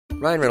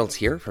Ryan Reynolds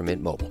here from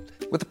Mint Mobile.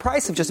 With the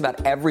price of just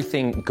about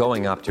everything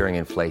going up during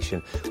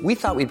inflation, we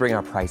thought we'd bring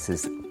our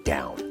prices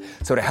down.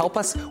 So to help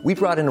us, we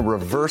brought in a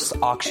reverse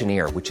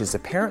auctioneer, which is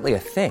apparently a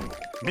thing.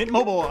 Mint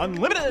Mobile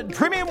Unlimited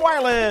Premium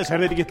Wireless. How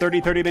to get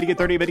 30, 30, bit to get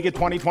 30, bit to get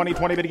 20, 20,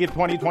 20, bit to get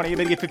 20, 20,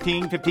 bit to get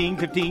 15, 15,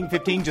 15,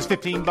 15, just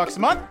 $15 a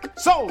month?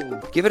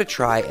 Sold! Give it a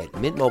try at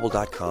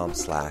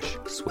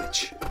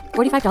mintmobile.com/switch.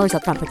 $45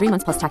 up front for 3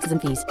 months plus taxes and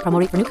fees. Promo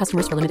rate for new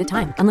customers for limited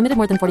time. Unlimited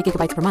more than 40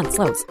 gigabytes per month.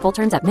 Slows full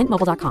terms at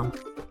mintmobile.com.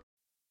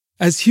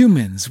 As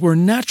humans,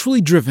 we're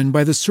naturally driven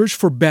by the search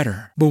for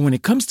better. But when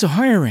it comes to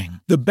hiring,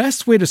 the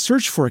best way to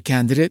search for a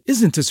candidate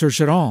isn't to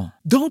search at all.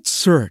 Don't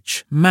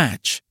search,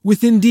 match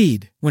with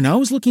Indeed. When I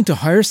was looking to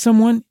hire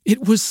someone,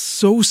 it was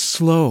so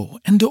slow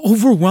and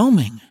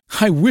overwhelming.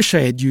 I wish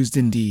I had used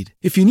Indeed.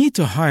 If you need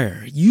to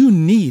hire, you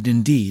need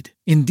Indeed.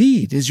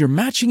 Indeed is your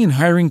matching and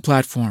hiring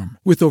platform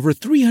with over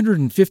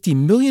 350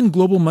 million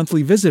global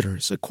monthly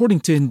visitors,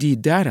 according to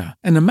Indeed data,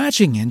 and a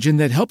matching engine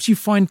that helps you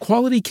find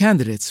quality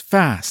candidates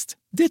fast.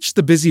 Ditch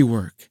the busy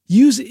work.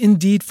 Use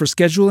Indeed for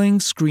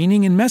scheduling,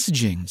 screening, and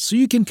messaging so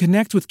you can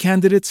connect with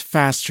candidates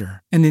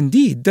faster. And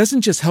Indeed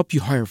doesn't just help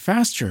you hire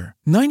faster.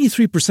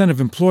 93%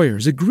 of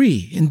employers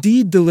agree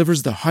Indeed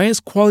delivers the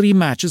highest quality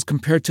matches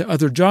compared to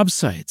other job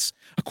sites,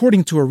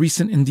 according to a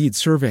recent Indeed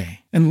survey.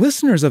 And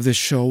listeners of this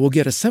show will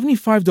get a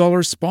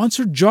 $75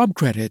 sponsored job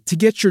credit to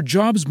get your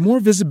jobs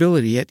more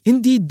visibility at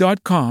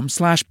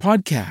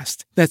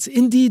Indeed.com/podcast. That's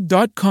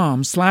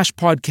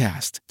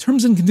Indeed.com/podcast.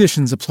 Terms and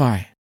conditions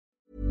apply.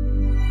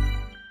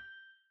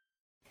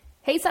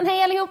 Hejsan,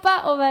 hej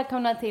allihopa och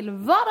välkomna till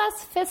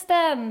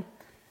vardagsfesten.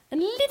 En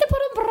liten på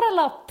en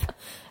bröllop.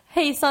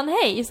 Hejsan,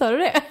 hej, sa du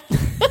det?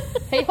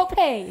 Hej hopp,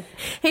 hej.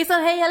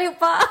 Hejsan, hej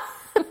allihopa.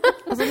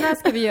 Alltså när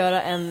ska vi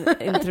göra en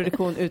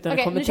introduktion utan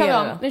att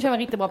kommentera? Nu kör vi en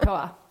riktigt bra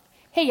på.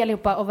 Hej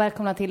allihopa och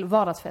välkomna till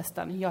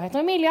vardagsfesten. Jag heter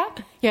Emilia.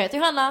 Jag heter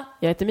Johanna.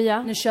 Jag heter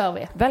Mia. Nu kör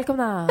vi.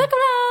 Välkomna.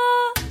 Välkomna.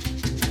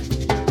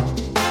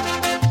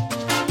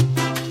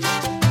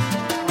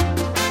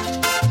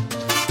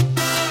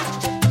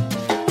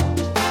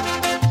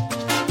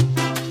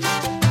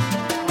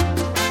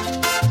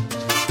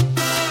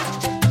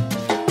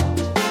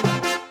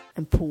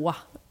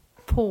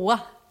 På.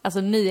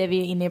 Alltså nu är vi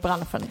inne i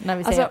branschen när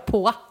vi säger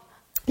på.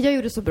 Jag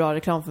gjorde så bra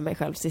reklam för mig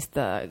själv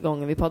sista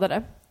gången vi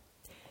poddade.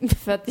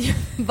 För att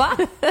va?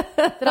 Det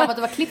där var att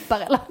du var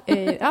klippare eller?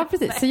 Ja,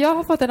 precis. Så jag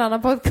har fått en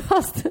annan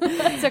podcast. Så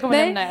jag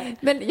kommer nämna det.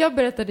 Men jag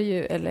berättade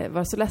ju, eller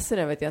var så ledsen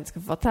över att jag inte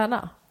ska få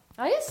tärna.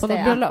 Ja, just på det. På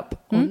något bröllop.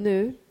 Och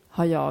nu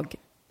har jag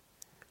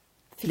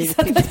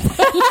fixat ett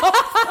bröllop.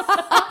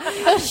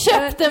 Jag har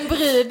köpt en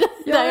brud.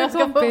 Jag är en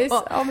kompis.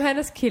 Om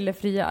hennes kille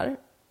friar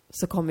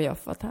så kommer jag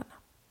få tärna.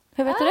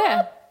 Hur vet du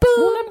det?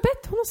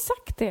 Hon har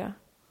sagt det.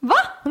 Va?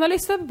 Hon har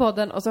lyssnat på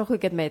podden och så har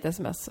skickat mig ett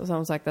sms. Och så har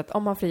hon sagt att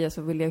om han friar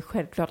så vill jag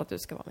självklart att du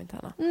ska vara min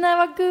tärna. Nej,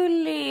 vad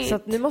gulligt. Så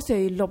att nu måste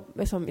jag ju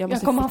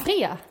jag kommer han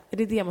fria?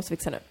 Det är det jag måste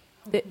fixa nu.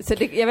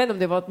 Jag vet inte om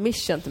det var ett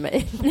mission till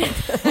mig.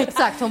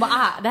 Exakt, hon bara,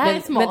 det här är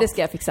smart. Men det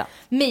ska jag fixa.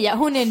 Mia,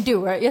 hon är en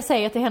doer. Jag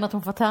säger till henne att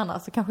hon får tärna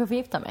så kanske jag får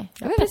gifta mig.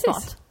 Ja, precis.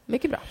 Smart.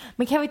 Mycket bra.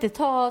 Men kan vi inte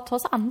ta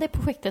oss an det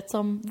projektet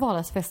som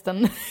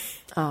vardagsfesten?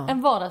 Ja.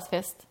 En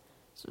vardagsfest.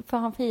 För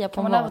han fria på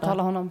kan man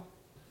övertala honom?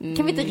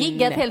 Kan vi inte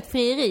rigga ett helt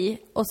frieri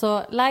och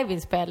så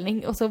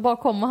liveinspelning och så bara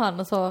kommer han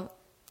och så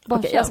bara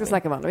Okej, jag ska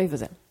snacka med honom, vi får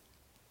se.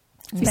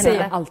 Vi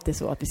säger alltid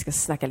så att vi ska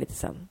snacka lite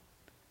sen.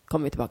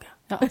 Kommer vi tillbaka.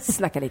 Ja.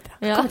 Snacka lite.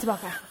 Ja. Kommer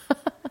tillbaka.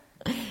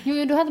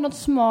 Jo, du hade något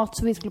smart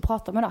som vi skulle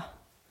prata med då.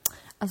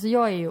 Alltså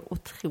jag är ju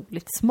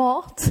otroligt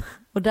smart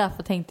och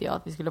därför tänkte jag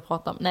att vi skulle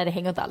prata om, nej det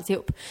hänger inte alls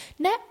ihop.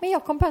 Nej, men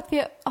jag kom på att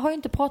vi har ju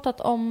inte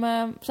pratat om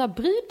så här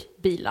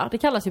brudbilar. Det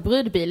kallas ju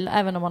brudbil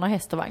även om man har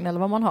häst och vagn eller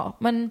vad man har.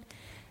 Men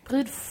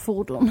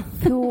brudfordon.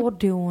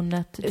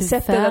 Fordonet du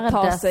sättet att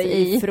ta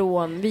sig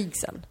ifrån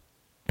vigseln.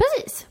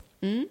 Precis.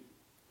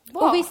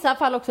 Och vissa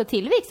fall också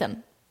till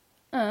vigseln.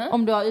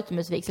 Om du har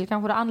utomhusvigsel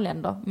kanske du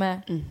anländer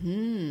med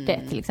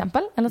det till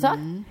exempel. Eller så.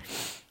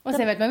 Och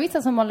sen vet man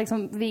vissa som har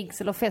liksom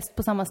vigsel och fest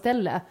på samma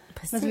ställe.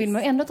 Precis. Men så vill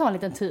man ändå ta en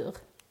liten tur.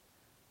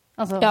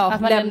 Alltså, ja,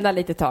 att man lämnar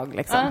lite tag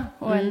liksom.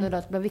 Och ändå då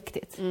att det blir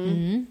viktigt.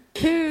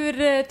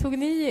 Hur tog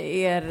ni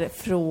er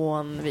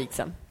från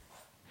vigseln?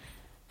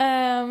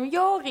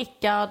 Jag och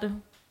Rickard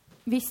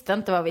visste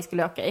inte vad vi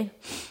skulle åka i.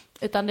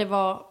 Utan det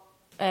var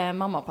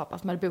mamma och pappa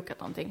som hade bokat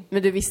någonting.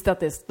 Men du visste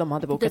att de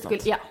hade bokat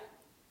något? Ja.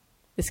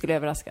 Det skulle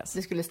överraskas?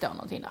 Det skulle stå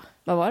någonting där.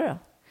 Vad var det då?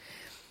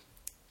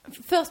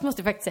 Först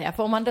måste jag faktiskt säga,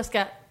 för om man då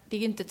ska... Det är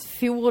ju inte ett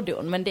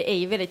fordon, men det är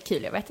ju väldigt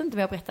kul. Jag vet inte om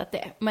jag har berättat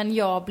det. Men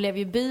jag blev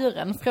ju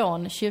buren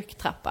från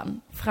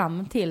kyrktrappan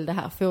fram till det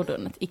här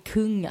fordonet i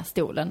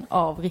kungastolen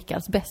av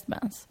Rickards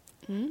bestmans.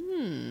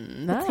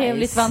 Nice.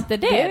 Trevligt var inte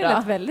det då? Det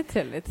är väldigt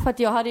trevligt. För att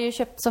jag hade ju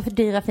köpt så för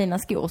dyra fina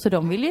skor så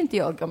de ville ju inte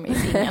jag gå med i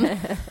singen.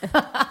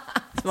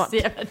 Smart. Så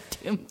jävla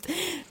dumt.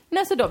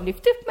 Nej, så de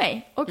lyfte upp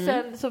mig. Och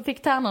sen så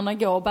fick tärnorna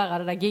gå och bära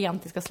det där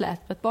gigantiska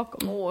släpet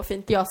bakom.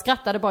 Fint. Jag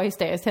skrattade bara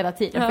hysteriskt hela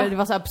tiden. För det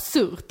var så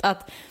absurt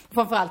att,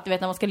 framförallt du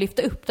vet när man ska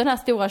lyfta upp den här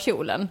stora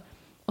kjolen.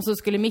 Och så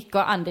skulle Micke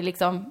och Andy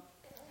liksom,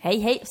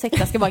 hej,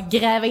 ursäkta, ska bara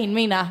gräva in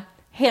mina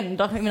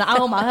händer i mina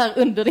armar här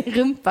under din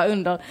rumpa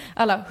under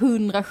alla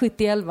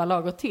 171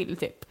 lager till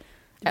typ.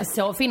 Det är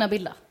så fina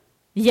bilder.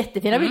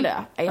 Jättefina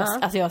bilder.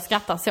 Jag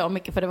skrattar så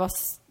mycket för det var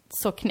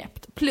så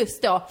knäppt.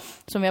 Plus då,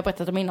 som vi har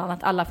berättat om innan,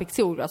 att alla fick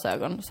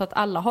solglasögon. Så att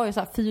alla har ju så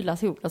här fula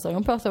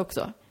solglasögon på sig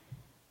också.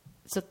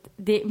 Så att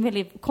det är en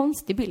väldigt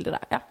konstig bild det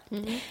där. Ja.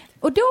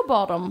 Och då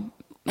bar de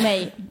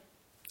mig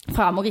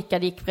fram och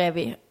Rickard gick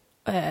bredvid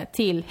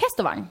till häst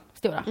och vagn,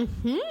 stod där.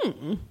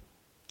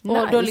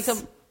 Och då liksom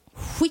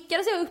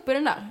skickades jag upp i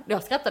den där.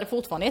 Jag skrattade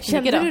fortfarande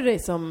jättemycket. Kände du dig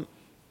som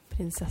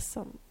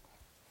prinsessan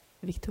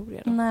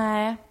Victoria då?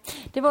 Nej,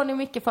 det var nog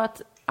mycket för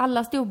att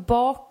alla stod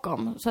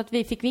bakom så att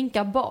vi fick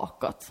vinka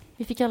bakåt.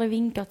 Vi fick aldrig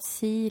vinka åt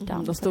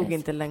sidan. De stod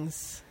inte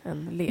längs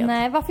en led.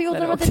 Nej, varför gjorde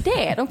de inte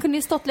det? De kunde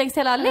ju stått längs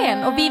hela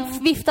allén och vi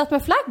viftat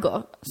med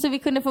flaggor. Så vi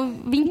kunde få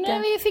vinka. Nu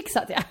är vi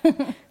fixat, ja.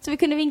 Så vi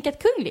kunde vinka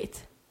ett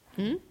kungligt.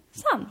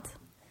 Sant.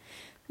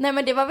 Nej,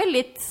 men det var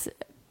väldigt...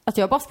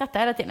 Alltså jag bara skrattade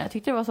hela tiden. Jag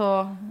tyckte det var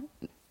så...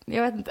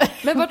 Jag vet inte.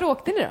 Men vart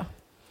åkte ni då?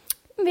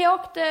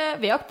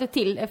 Vi åkte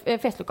till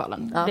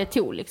festlokalen. Ja. Det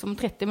tog liksom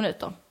 30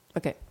 minuter.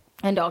 Okej.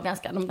 En dag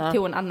ganska. De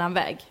tog en annan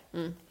väg.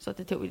 Så att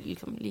det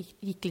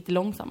gick lite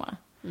långsammare.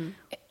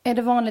 Är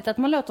det vanligt att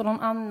man låter någon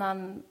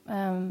annan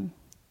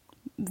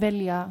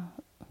välja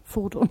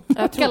fordon?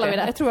 Jag tror det.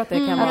 Jag tror att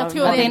det kan vara... Jag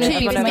tror det är en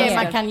typisk man grej ger.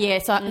 man kan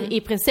ge så,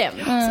 i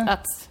present.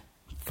 Att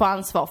få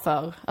ansvar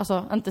för,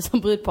 alltså inte som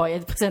brudpar ge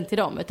ett present till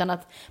dem, utan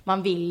att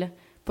man vill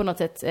på något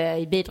sätt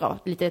bidra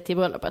lite till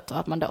bröllopet och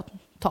att man då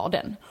tar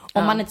den.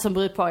 Om man inte som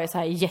brudpar är så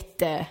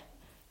här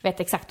vet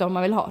exakt vad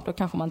man vill ha, då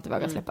kanske man inte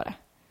vågar släppa det.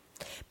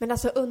 Men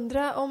alltså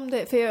undra om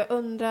det, för jag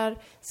undrar,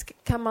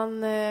 kan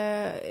man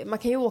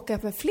kan ju åka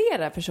med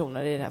flera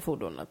personer i det här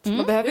fordonet.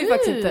 Man behöver ju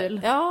faktiskt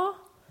inte... Ja.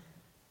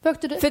 Vad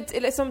åkte du?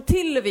 För som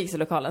till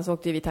vigselokalen så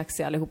åkte vi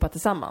taxi allihopa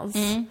tillsammans.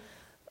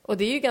 Och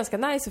det är ju ganska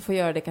nice att få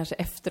göra det kanske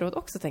efteråt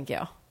också, tänker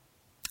jag.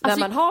 Alltså,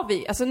 när man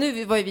har alltså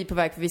nu var ju vi på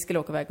väg, för vi skulle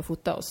åka iväg och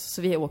fota oss.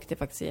 Så vi åkte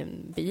faktiskt i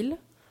en bil.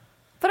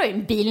 Vadå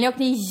en bil? Ni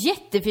åkte i en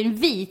jättefin,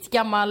 vit,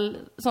 gammal,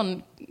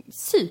 sån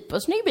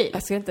supersnygg bil.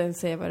 Jag ska inte ens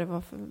säga vad det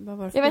var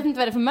för... Jag vet inte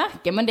vad det är för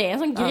märke, men det är en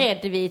sån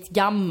gräddvit,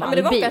 gammal men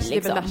det var bil kanske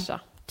liksom. Merca.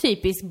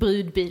 Typisk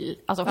brudbil.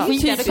 Alltså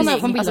Typisk, från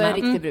bilderna. alltså en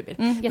riktig brudbil.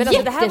 Men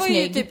alltså, det här var ju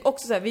Jättesnygg. typ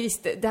också så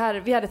här,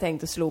 vi hade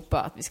tänkt att slopa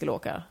att vi skulle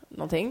åka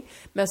någonting.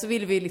 Men så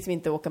ville vi liksom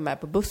inte åka med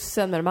på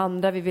bussen med de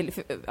andra. Vi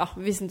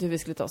visste inte hur vi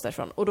skulle ta oss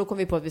därifrån. Och då kom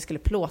vi på att vi skulle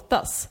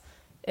plåtas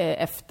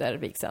efter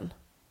vigseln.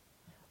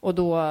 Och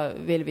då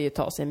ville vi ju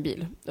ta oss i en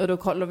bil. Och då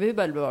kollade vi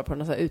bara på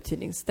något så här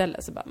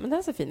uthyrningsställe. Så bara, men det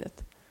här ser fin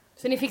ut.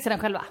 Så ni fixade den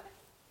själva?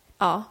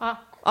 Ja,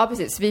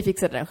 precis. Vi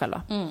fixade den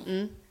själva.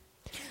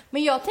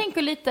 Men jag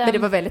tänker lite... Men det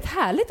var väldigt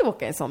härligt att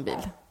åka i en sån bil.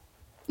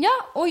 Ja,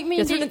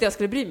 Jag trodde inte jag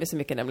skulle bry mig så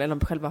mycket nämligen om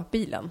själva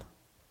bilen.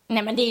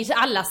 Nej, men det är ju så,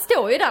 alla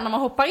står ju där när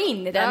man hoppar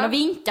in i den och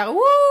vinkar,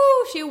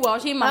 tjoar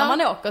och kimmar när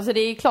man åker. Så det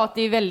är ju klart,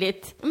 det är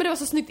väldigt... Men det var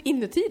så snyggt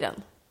inuti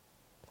den.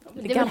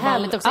 Det är väl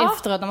härligt också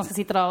efteråt när man ska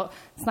sitta där och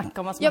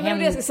snacka om vad som har hänt. Ja, men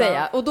det jag ska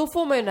säga. Och då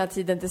får man ju den här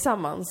tiden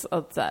tillsammans.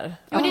 Att så här,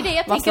 men det är det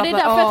jag tänker. Det är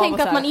därför jag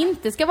tänker att man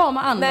inte ska vara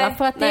med andra. Nej,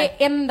 för att det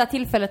är enda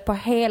tillfället på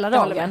hela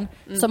dagen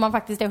som man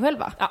faktiskt är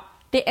själva. Ja.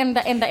 Det är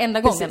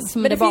enda gången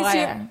som men det bara finns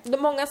är. Ju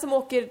många som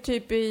åker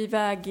typ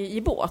iväg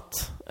i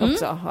båt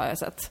också, har jag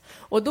sett.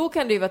 Och då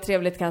kan det ju vara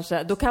trevligt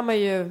kanske. Då kan man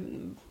ju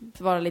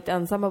vara lite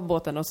ensam på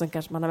båten och sen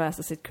kanske man har med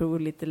sig sitt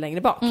crew lite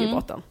längre bak i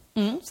båten.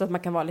 Så att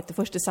man kan vara lite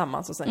först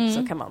tillsammans och sen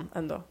så kan man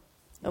ändå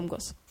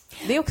umgås.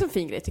 Det är också en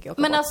fin grej tycker jag.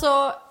 Men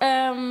alltså,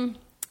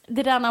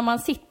 det där när man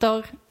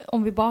sitter,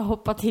 om vi bara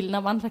hoppar till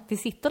när man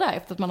faktiskt sitter där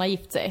efter att man har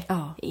gift sig.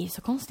 Det är ju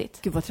så konstigt.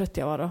 Gud vad trött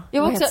jag var då.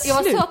 Jag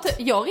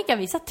och Rickard,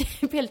 vi satt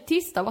typ helt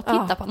tysta och bara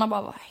tittade på honom och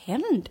bara, vad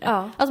hände?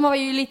 Alltså man var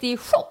ju lite i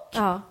chock.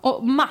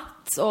 Och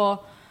Mats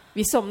och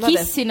vi somnade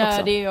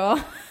kissinödig och...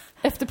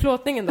 Efter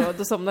plåtningen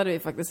då somnade vi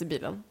faktiskt i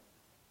bilen.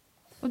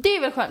 Och det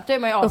är väl skönt, då är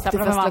man ju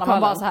avslappnad med varandra.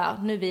 Man bara så här,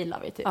 nu vilar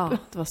vi typ. Ja,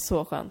 det var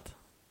så skönt.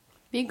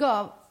 Vi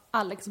gav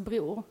Alex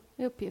bror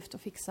i uppgift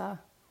att fixa...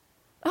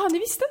 Ni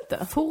visste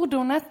inte?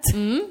 Fordonet.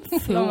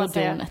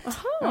 Fordonet.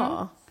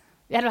 Aha.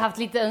 Vi hade haft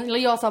lite, eller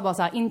jag sa bara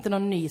så här, inte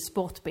någon ny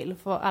sportbil,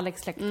 för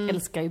Alex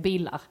älskar ju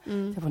bilar. Så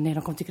jag bara, nej,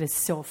 de kommer tycka det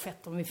är så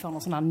fett om vi får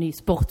någon sån här ny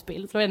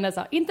sportbil. Så då är det så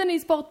här, inte en ny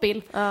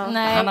sportbil.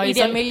 Nej, han har i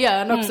den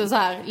miljön också så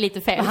här,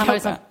 lite fel. Men han har ju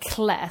sån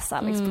class,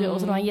 Alex bror,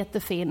 så de har en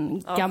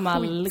jättefin,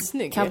 gammal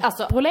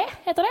cabriolet,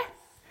 heter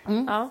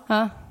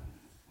det?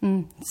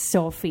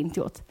 Så fint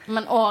gjort.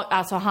 Men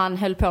alltså han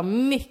höll på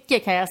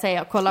mycket kan jag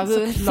säga. Kolla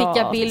runt,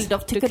 skicka bilder.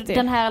 Tycker du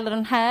den här eller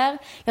den här?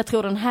 Jag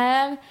tror den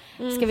här.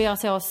 Ska vi göra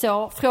så och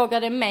så?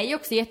 Frågade mig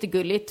också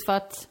jättegulligt för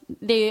att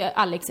det är ju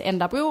Alex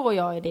enda bror och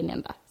jag är din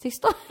enda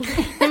syster.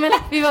 Men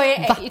vi var ju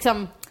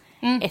liksom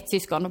ett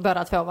syskon och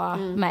båda två var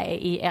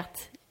med i ert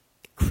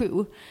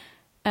crew.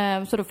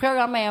 Så då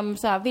frågar han mig om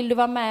så här, vill du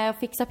vara med och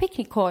fixa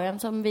picknickkorgen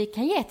som vi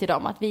kan ge till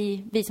dem? Att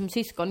vi som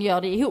syskon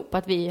gör det ihop,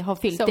 att vi har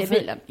fyllt det i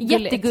bilen.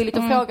 Jättegulligt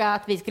att fråga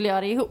att vi skulle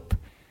göra det ihop.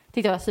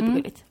 Tyckte jag var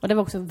supergulligt. Och det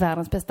var också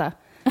världens bästa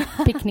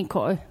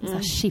picknickkorg. Så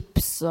här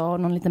chips och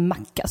någon liten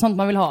macka, sånt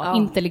man vill ha.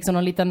 Inte liksom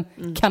någon liten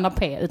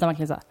kanapé, utan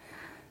verkligen så här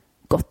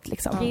gott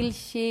liksom.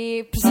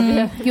 Grillchips,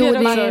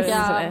 godis,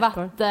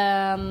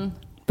 vatten,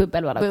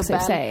 bubbel var det också i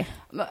sig.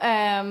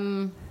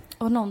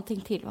 Och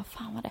någonting till, vad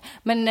fan var det?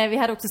 Men vi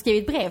hade också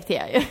skrivit brev till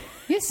er ju.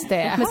 Just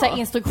det. Med så här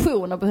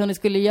instruktioner på hur ni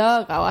skulle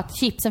göra och att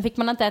chipsen fick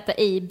man inte äta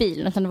i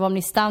bilen utan det var om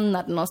ni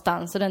stannade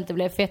någonstans så det inte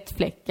blev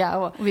fettfläckar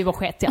och vi var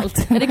skett i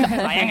allt. det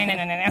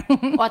är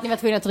klart. Och att ni var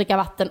tvungna att dricka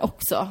vatten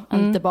också,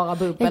 inte bara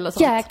bubbel och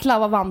sånt. Jäklar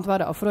vad varmt var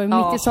det, för då är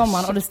mitt i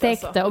sommaren och det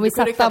stekte alltså. Och vi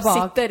satt där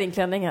bak. Sitta i din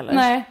klänning heller?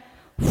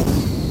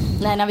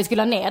 Nej, när vi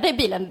skulle ha ner det i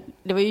bilen,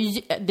 det var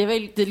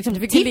ju liksom,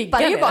 det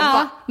tippade ju bara.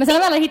 Ja. Men sen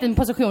när vi alla hittade en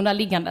position där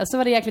liggande så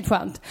var det jäkligt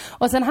skönt.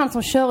 Och sen han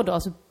som körde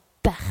oss,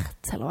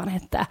 Bert eller vad han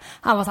hette,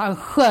 han var så här en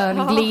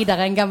skön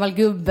glidare, en gammal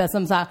gubbe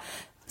som så här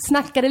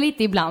snackade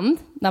lite ibland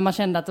när man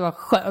kände att det var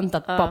skönt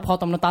att bara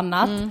prata om något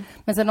annat.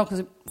 Men sen också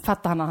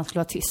fattade han att han skulle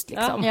vara tyst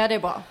liksom. Ja, det är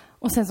bra.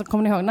 Och sen så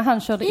kommer ni ihåg när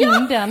han körde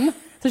in den,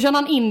 så körde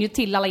han in ju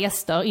till alla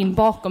gäster in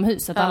bakom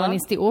huset där alla ni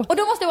stod. Och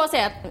då måste jag bara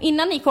säga att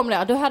innan ni kom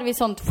där, då hade vi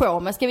sånt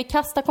show. Men ska vi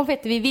kasta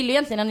konfetti? Vi ville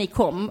egentligen när ni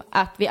kom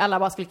att vi alla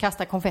bara skulle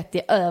kasta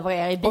konfetti över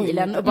er i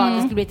bilen och bara att det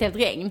skulle bli ett helt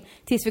regn.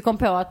 Tills vi kom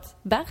på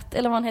att Bert,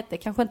 eller vad han hette,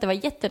 kanske inte var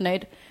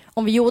jättenöjd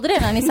om vi gjorde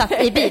det när ni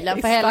satt i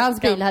bilen. För hela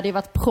hans bil hade ju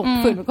varit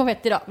proppfull med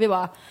konfetti idag. Vi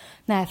bara,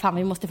 nej fan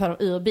vi måste få dem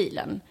ur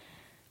bilen.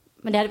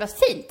 Men det hade varit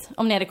fint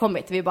om ni hade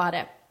kommit. Vi bara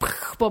hade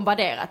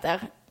bombarderat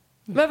er.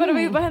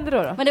 Men vad hände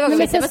då? Men det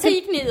var så så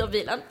gick ni ur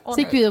bilen. Så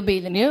gick vi ur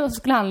bilen ju, och så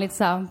skulle han lite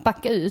så här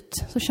backa ut.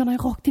 Så körde han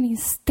rakt in i en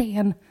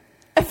sten.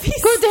 Går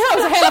inte ihåg,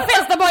 så hela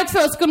festen bara i 2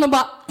 sekunder och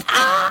bara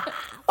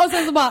och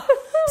sen så bara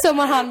så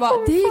man bara,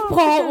 det gick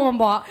bra, och man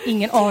bara,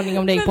 ingen aning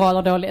om det gick bra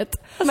eller dåligt.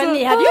 Men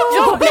ni hade ju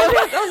också problem.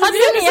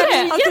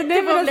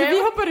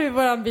 Vi hoppade ur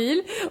våran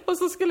bil och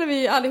så skulle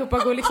vi allihopa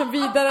gå liksom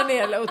vidare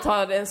ner och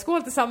ta en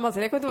skål tillsammans.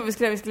 Jag kommer inte ihåg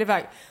vad vi skulle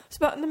iväg. Så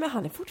bara, nej men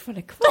han är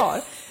fortfarande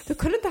kvar. Då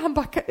kunde inte han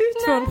backa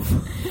ut från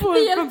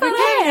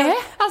parkeringen.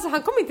 Alltså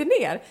han kom inte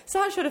ner. Så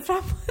han körde fram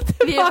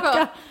och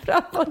tillbaka.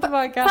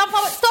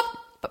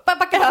 Stopp!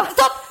 Backa!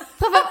 Stopp!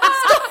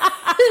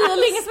 Hur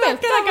länge som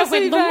helst. Det är kanske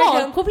ett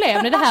normalt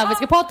problem. Det är det här vi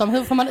ska prata om.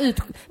 Hur får man ut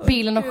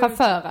bilen och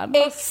chauffören?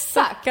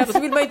 Exakt. Och så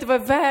vill man inte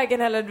vara i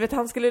vägen heller. Du vet,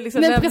 han skulle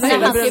liksom lämna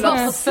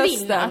hela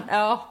försvinna.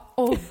 Ja.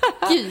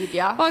 Gud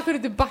ja. Han kunde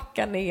inte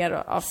backa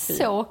ner. Och,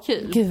 så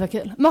kul. Gud vad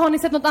kul. Men har ni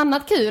sett något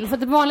annat kul? För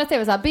det vanligaste är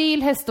väl så här,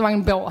 bil,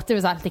 hästvagn, båt. Det är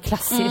väl så här lite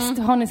klassiskt.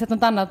 Har ni sett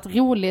något annat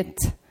roligt?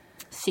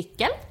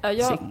 Cykel.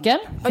 Cykel.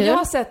 Ja, jag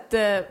har sett,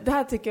 det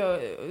här tycker jag,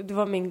 det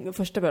var min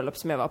första bröllop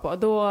som jag var på.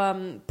 Då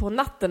på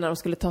natten när de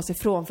skulle ta sig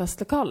från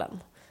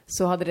festlokalen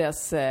så hade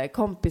deras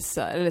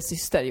kompisar, eller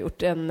syster,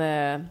 gjort en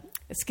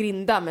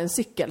skrinda med en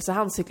cykel. Så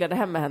han cyklade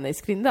hem med henne i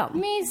skrindan.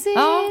 Mysigt.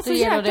 Ja, så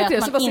gäller det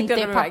att man inte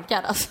är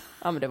packad alltså.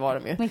 Ja, men det var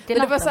de ju. Men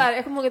det var så här,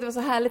 jag kommer ihåg att det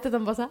var så härligt att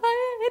de bara så här,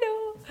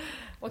 hejdå.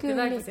 Och det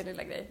där på sin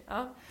lilla grej.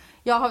 Ja.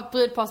 Jag har ett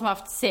brudpar som har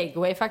haft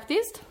Segway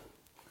faktiskt.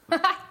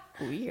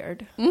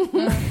 Weird.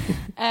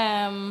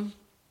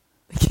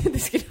 Det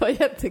skulle vara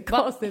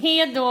jättekonstigt.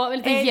 Hejdå,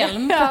 lite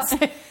hjälm. Ja.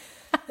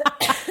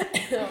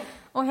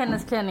 Och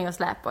hennes klänning och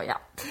släpor, ja.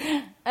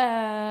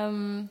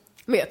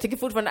 Men jag tycker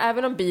fortfarande,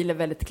 även om bil är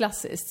väldigt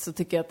klassiskt, så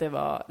tycker jag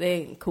att det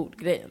är en cool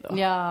grej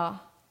ändå. Ja.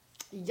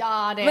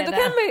 Ja, det men är då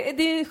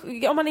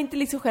kan man, om man inte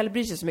liksom själv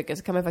bryr sig så mycket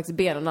så kan man faktiskt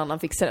be någon annan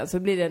fixa den. Så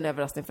blir det en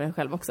överraskning för en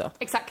själv också.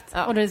 Exakt.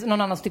 Ja. Och det är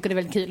någon annan som tycker det är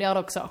väldigt kul att göra det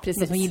också.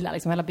 Precis. Som gillar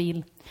liksom hela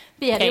bil.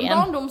 Vi hade en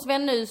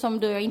barndomsvän nu som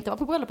du inte var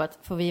på bröllopet.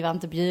 För vi var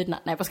inte bjudna.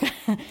 Nej, vad ska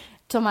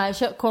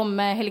jag kom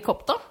med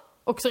helikopter.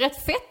 Också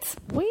rätt fett.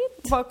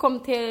 Bara kom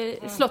till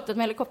slottet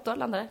med helikopter och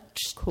landade.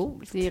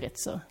 Coolt. Det är ju rätt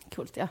så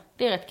coolt, ja.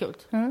 Det är rätt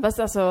coolt. Fast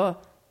alltså,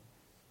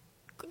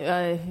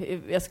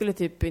 jag skulle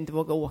typ inte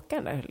våga åka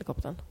den där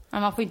helikoptern.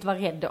 Men man får inte vara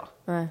rädd då.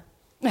 Nej.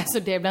 Så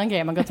det blir en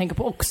grej man går och tänker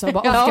på också.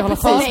 Bara, ja, hålla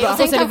fast. Och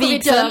sen kanske vi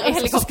dör i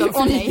helikopter.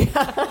 Åh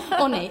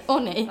nej.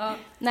 Åh nej. Ja.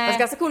 Nej. Det är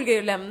ganska cool grej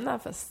att lämna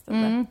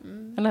festen.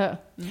 Eller hur?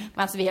 Men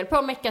alltså vi höll på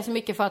att mecka så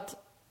mycket för att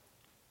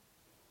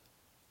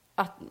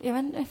jag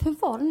vet inte, hur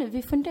var det nu?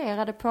 Vi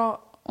funderade på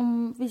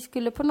om vi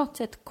skulle på något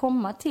sätt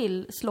komma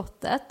till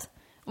slottet.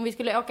 Om vi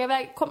skulle åka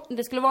iväg,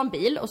 det skulle vara en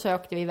bil och så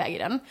åkte vi iväg i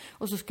den.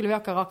 Och så skulle vi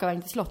åka raka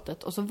vägen till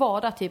slottet. Och så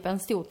var det typ en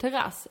stor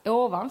terrass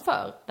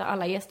ovanför där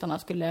alla gästerna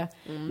skulle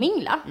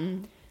mingla.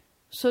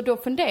 Så då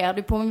funderade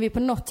vi på om vi på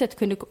något sätt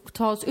kunde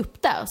ta oss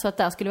upp där. Så att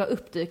där skulle vara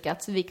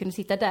uppdukat så vi kunde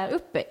sitta där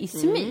uppe i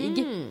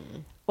smyg.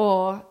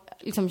 Och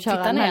liksom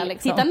köra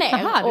titta ner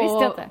Aha,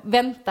 och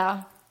vänta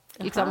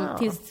liksom,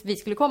 tills vi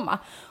skulle komma.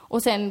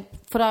 Och sen,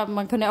 för där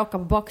man kunde åka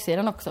på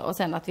baksidan också. Och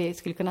sen att vi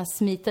skulle kunna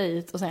smita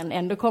ut och sen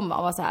ändå komma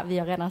och vara så här, vi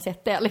har redan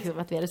sett det liksom,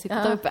 att vi hade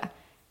suttit där uppe.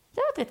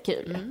 Det var rätt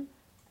kul.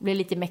 Det blir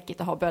lite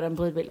mäckigt att ha både en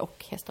brudbil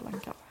och hästvagn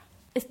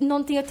kanske.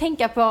 Någonting att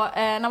tänka på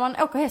när man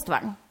åker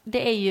hästvagn,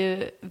 det är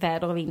ju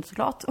väder och vind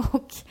såklart.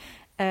 Och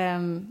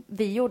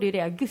vi gjorde ju det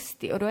i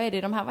augusti och då är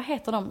det de här, vad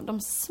heter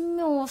de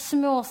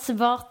små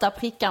svarta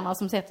prickarna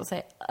som sätter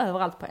sig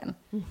överallt på en.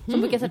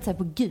 Som brukar sätta sig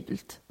på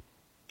gult.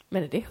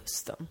 Men är det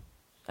hösten?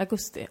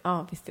 Augusti?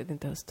 Ja, visst är det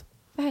inte höst.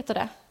 Vad heter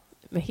det?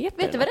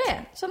 Vet du vad det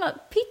är? Sådana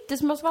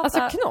pyttesmå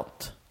svarta... Alltså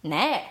knott?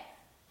 Nej,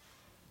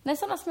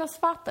 sådana små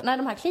svarta. Nej,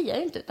 de här kliar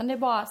ju inte utan det är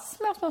bara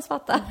små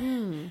svarta.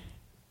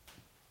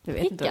 Jag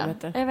vet inte vad det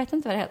heter. Jag vet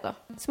inte vad det heter.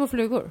 Små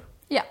flugor.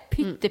 Ja,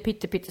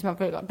 pytte små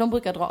flugor. De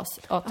brukar dras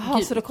åt Jaha,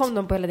 gult. så då kom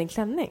de på hela din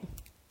klänning?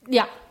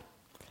 Ja.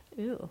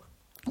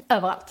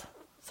 Överallt,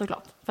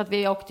 såklart. För att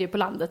vi åkte ju på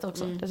landet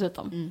också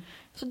dessutom.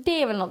 Så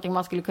det är väl någonting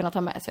man skulle kunna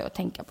ta med sig och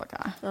tänka på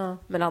kanske. Ja.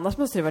 Men annars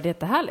måste det vara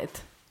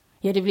jättehärligt.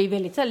 Ja, det blir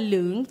väldigt så här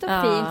lugnt och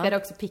fint. Vi hade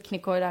också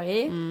picknickkorg där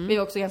i. Vi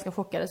var också ganska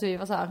chockade, så vi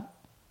var så här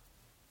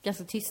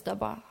ganska tysta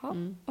bara.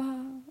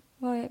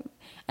 Vad är...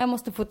 Jag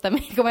måste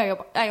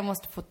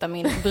fota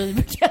min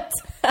brudbukett.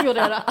 Gjorde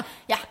jag det?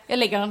 Ja, jag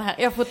lägger den här.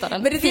 Jag fotar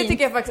den. Men det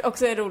tycker jag faktiskt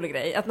också är en rolig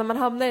grej. Att när man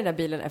hamnar i den här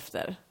bilen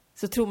efter,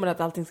 så tror man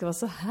att allting ska vara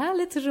så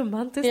härligt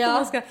romantiskt. Ja,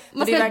 man ska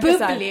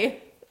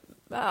bubblig.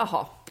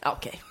 Jaha,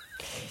 okej.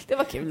 Det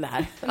var kul det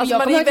här. Alltså,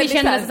 jag kommer ihåg att vi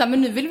kände så här,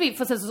 men nu vill vi,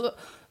 för så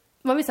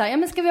var vi så här, ja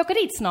men ska vi åka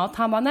dit snart?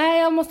 Han bara, nej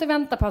jag måste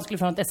vänta på, han skulle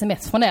få något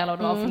sms från er, eller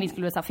vad för ni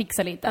skulle så här,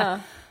 fixa lite. Ja.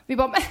 Vi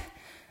bara, men,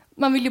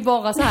 man vill ju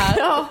bara så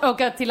här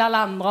åka till alla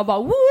andra och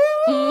bara,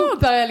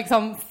 börja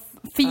liksom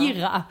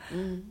fira.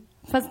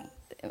 Fast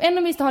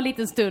ändå måste ha en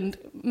liten stund,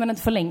 men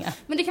inte för länge.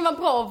 Men det kan vara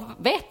bra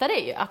att veta det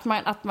ju, att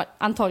man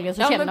antagligen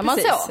så Ja, känner men man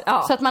precis. så.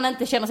 Ja. Så att man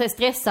inte känner sig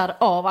stressad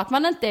av att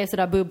man inte är så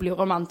där bubblig och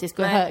romantisk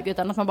och hög,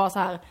 utan att man bara så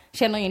här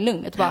känner in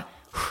lugnet och bara,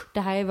 det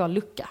här är vår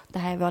lucka, det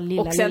här är vår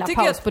lilla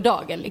paus på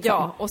dagen liksom.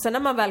 Ja, och sen när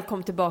man väl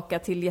kom tillbaka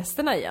till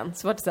gästerna igen,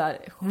 så var det så här,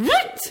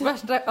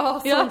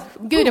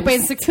 Gud, det på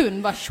en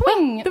sekund bara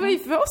swing. det var ju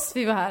för oss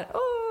vi var här.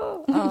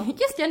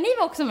 Just det, ni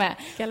var också med.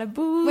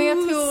 Galaboost. Men jag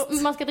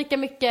tror man ska dricka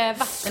mycket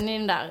vatten i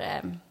den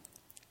där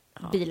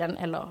bilen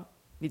eller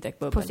Vi drack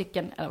på bubbel.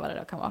 cykeln eller vad det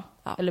då kan vara.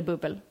 Ja. Eller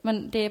bubbel.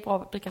 Men det är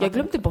bra att dricka Jag vatten.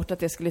 glömde bort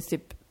att jag skulle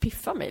typ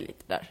piffa mig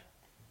lite där.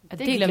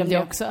 Det glömde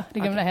jag också. Det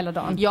glömde jag hela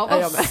dagen. Jag var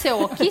jag med.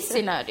 så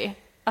kissinödig.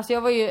 Alltså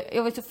jag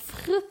var så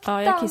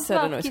fruktansvärt jag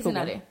kissade nog i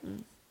skogen.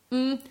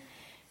 kissinödig.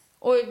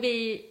 Och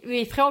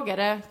vi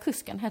frågade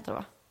kusken, heter det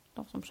va?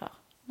 De som kör.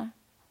 Nej.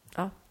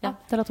 Ja.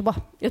 Det låter bra.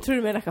 Jag tror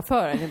du menar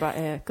chauffören, jag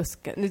bara,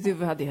 kusken. Nu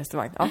du hade ju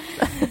hästvagn. Ja.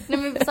 Nej,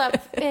 men så här,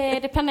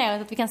 det är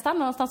planerat att vi kan stanna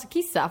någonstans och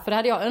kissa. För det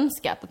hade jag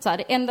önskat. Att så här,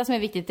 det enda som är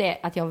viktigt är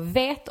att jag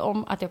vet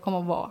om att jag kommer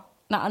att vara...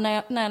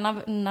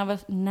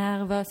 När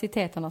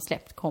nervositeten har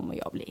släppt kommer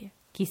jag bli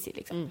kissig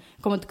liksom.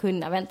 Kommer inte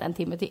kunna vänta en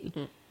timme till.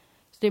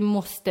 Så det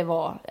måste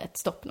vara ett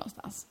stopp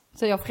någonstans.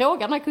 Så jag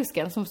frågade den här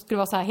kusken som skulle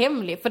vara så här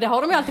hemlig. För det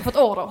har de ju alltid fått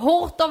order.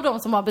 Hårt av dem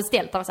som har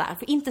beställt. Av så här,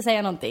 för inte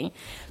säga någonting.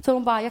 Så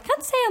de bara, jag kan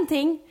inte säga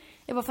någonting.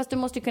 Jag bara, fast du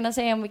måste kunna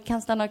säga om vi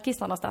kan stanna och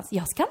kissa någonstans.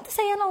 Jag ska inte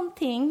säga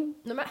någonting.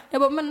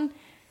 Jag bara, men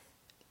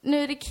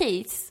nu är det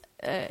kris.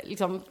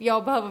 Liksom,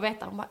 jag behöver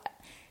veta. Hon bara,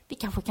 vi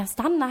kanske kan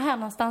stanna här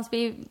någonstans.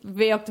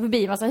 Vi åkte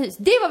förbi en massa hus.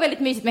 Det var väldigt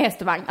mysigt med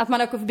hästvagn. Att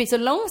man åker förbi så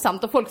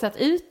långsamt och folk satt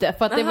ute.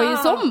 För att det var ju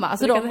sommar.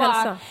 Så de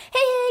bara,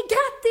 hej,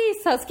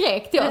 grattis! Här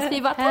skrek till oss.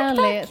 Vi bara,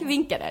 tack,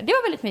 vinkade. Det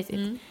var väldigt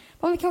mysigt.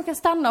 Men vi kanske kan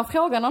stanna och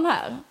fråga någon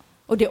här.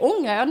 Och det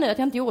ångrar jag nu att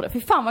jag inte gjorde. För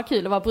fan vad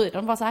kul att vara bruden.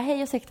 De bara så här,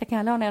 hej ursäkta, kan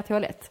jag låna er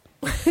toalett?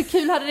 Hur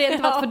kul hade det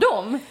inte varit för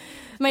dem?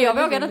 Men jag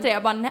vågade inte det.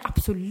 Jag bara, nej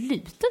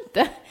absolut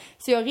inte.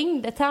 Så jag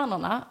ringde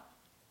tärnorna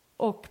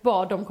och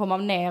bad dem komma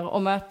ner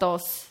och möta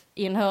oss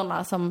i en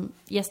hörna som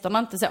gästerna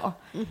inte så.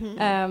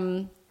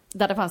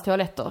 Där det fanns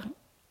toaletter.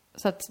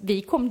 Så att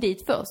vi kom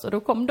dit först och då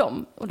kom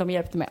de. Och de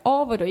hjälpte mig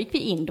av och då gick vi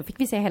in. Då fick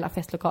vi se hela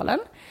festlokalen.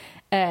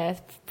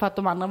 För att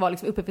de andra var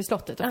liksom uppe vid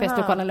slottet och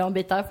festlokalen låg en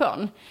bit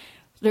därifrån.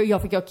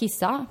 Jag fick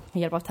kissa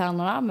med hjälp av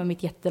tärnorna med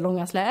mitt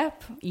jättelånga släp.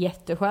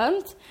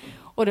 Jätteskönt.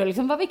 Och då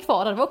liksom var vi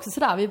kvar där. Det var också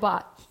sådär, vi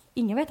bara,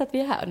 ingen vet att vi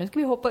är här. Nu ska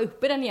vi hoppa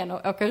upp i den igen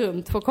och åka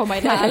runt för att komma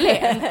i den här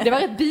allén. Det var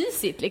rätt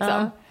busigt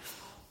liksom.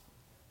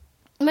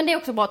 Men det är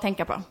också bra att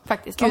tänka på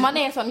faktiskt. Om man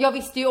är sån, jag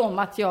visste ju om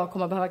att jag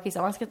kommer behöva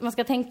kissa. Man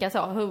ska tänka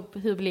så,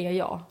 hur blir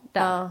jag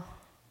där?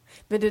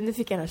 Men du, nu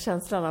fick jag den här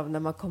känslan av när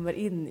man kommer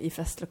in i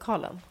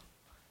festlokalen.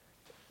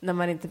 När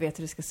man inte vet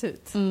hur det ska se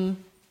ut.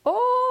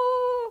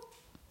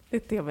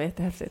 Det var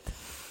jättehäftigt.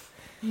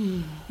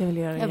 Jag vill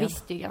göra det Jag igen.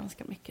 visste ju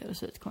ganska mycket hur det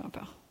ser ut, kom jag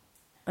på.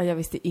 Ja, jag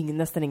visste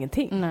nästan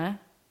ingenting. Nej.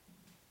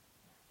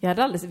 Vi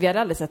hade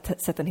aldrig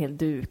sett en hel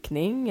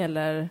dukning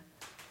eller...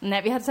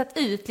 Nej, vi hade satt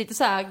ut lite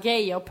så här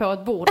grejer på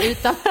ett bord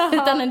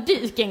utan en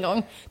duk en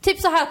gång.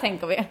 Typ så här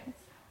tänker vi.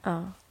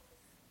 Ja,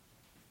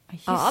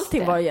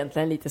 allting var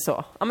egentligen lite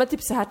så. Ja, men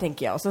typ så här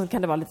tänker jag. Och så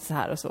kan det vara lite så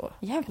här och så.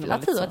 Jävla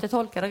tur att jag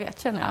tolkade rätt,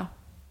 känner jag.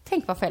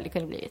 Tänk vad fel det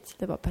kunde blivit.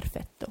 Det var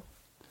perfekt då.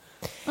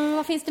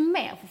 Vad finns det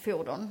mer för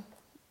fordon?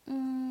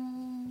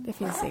 Det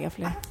finns inga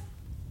fler.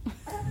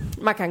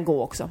 Man kan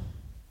gå också.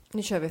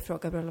 Nu kör vi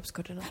fråga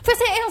bröllopskorten. Får jag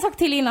säga en sak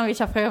till innan vi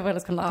kör fråga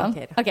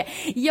bröllopskorten? Okej.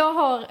 Jag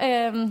har,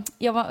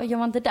 jag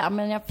var inte där,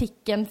 men jag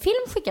fick en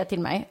film skickad till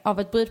mig av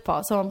ett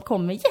brudpar som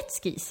kom med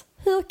jetskis.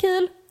 Hur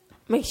kul?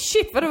 Men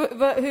shit,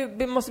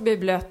 hur måste bli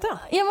blöta?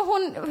 Ja, men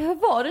hur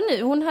var det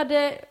nu? Hon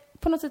hade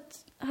på något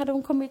sätt,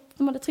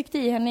 de hade tryckt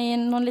i henne i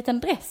någon liten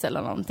dress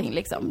eller någonting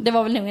liksom. Det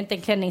var väl nog inte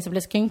en klänning som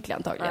blev skrynklig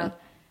antagligen.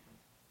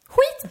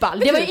 Skitball!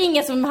 Det var ju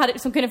ingen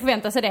som kunde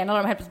förvänta sig det när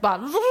de helt plötsligt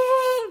bara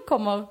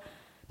kommer.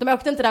 De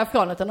åkte inte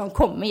därifrån utan de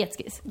kom med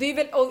jetskis. Det är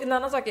väl, och en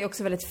annan sak är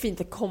också väldigt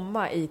fint att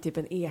komma i typ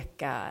en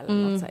eka eller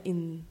något så här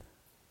in.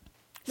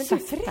 Men du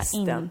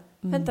förresten,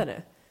 vänta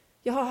nu.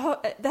 det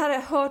här har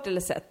jag hört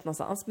eller sett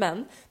någonstans,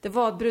 men det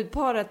var att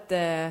brudparet,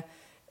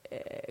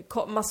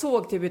 man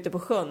såg typ ute på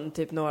sjön,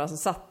 typ några som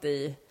satt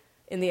i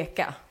en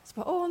eka.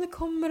 Så bara, nu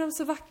kommer de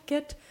så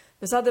vackert.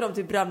 Men så hade de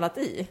typ ramlat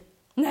i.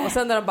 Nej. Och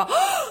sen när de bara,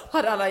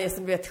 hade alla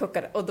gäster blivit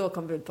chockade. Och då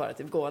kom brudparet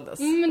typ gåendes.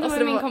 Men då var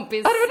det min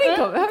kompis. Ja, det var din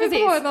kompis. Har vi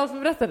på någon som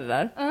berättade det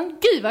där?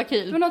 Gud vad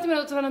kul. Det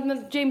var något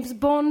med James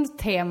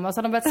Bond-tema. Så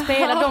hade de börjat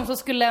spela de som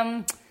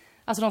skulle...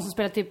 Alltså de som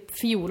spelar typ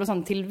fiol och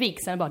sånt till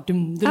vigseln. Bara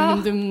dum. Då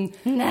hade de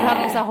så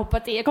här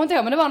hoppat i. Jag kommer inte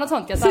ihåg, men det var något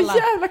sånt. Så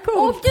jävla coolt.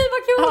 Åh, gud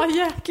vad kul.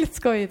 Ja, jäkligt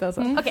skojigt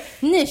alltså. Okej,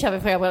 nu kör vi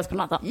Freja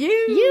Brödskolnatten.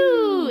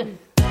 You!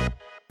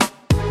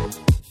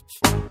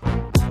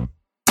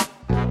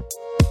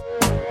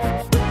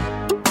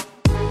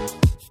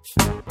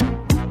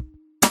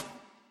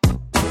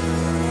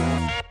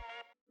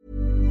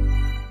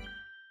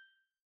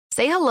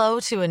 Say hello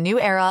to a new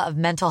era of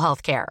mental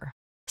health care.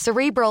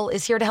 Cerebral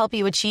is here to help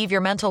you achieve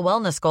your mental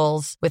wellness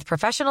goals with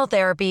professional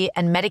therapy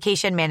and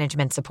medication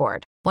management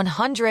support.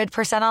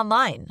 100%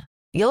 online.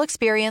 You'll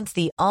experience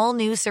the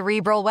all-new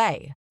Cerebral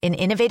Way, an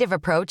innovative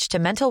approach to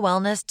mental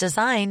wellness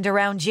designed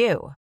around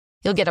you.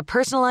 You'll get a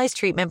personalized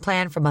treatment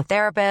plan from a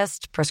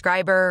therapist,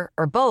 prescriber,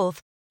 or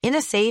both in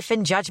a safe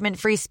and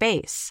judgment-free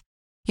space.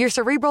 Your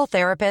Cerebral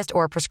therapist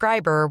or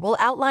prescriber will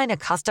outline a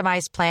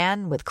customized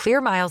plan with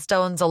clear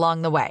milestones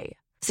along the way,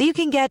 so you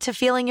can get to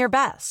feeling your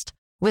best.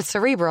 With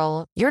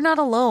Cerebral, you're not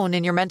alone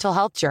in your mental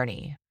health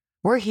journey.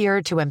 We're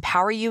here to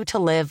empower you to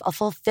live a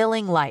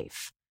fulfilling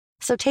life.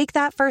 So take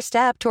that first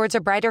step towards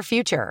a brighter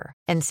future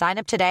and sign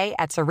up today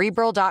at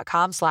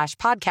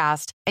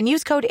Cerebral.com/podcast and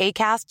use code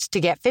ACAST to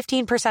get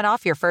 15%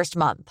 off your first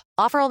month.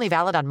 Offer only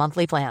valid on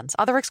monthly plans.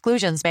 Other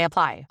exclusions may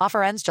apply.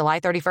 Offer ends July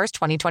 31st,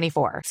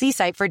 2024. See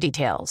site for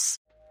details.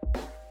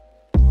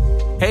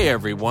 Hey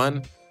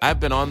everyone, I've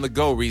been on the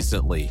go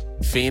recently.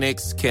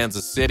 Phoenix,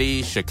 Kansas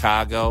City,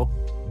 Chicago.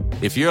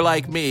 If you're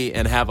like me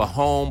and have a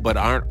home but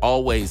aren't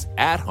always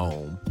at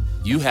home,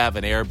 you have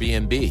an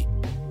Airbnb.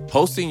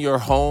 Hosting your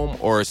home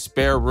or a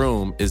spare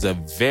room is a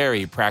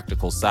very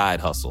practical side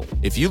hustle.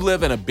 If you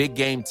live in a big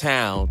game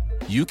town,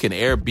 you can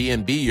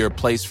Airbnb your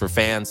place for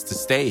fans to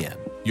stay in.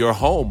 Your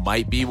home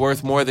might be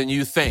worth more than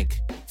you think.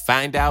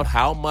 Find out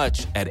how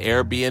much at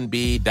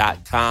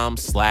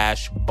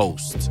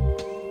airbnb.com/host.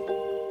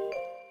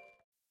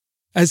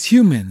 As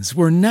humans,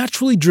 we're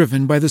naturally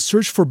driven by the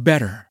search for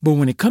better. But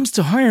when it comes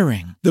to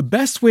hiring, the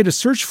best way to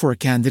search for a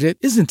candidate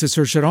isn't to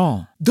search at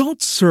all.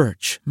 Don't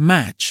search,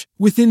 match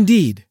with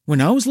Indeed.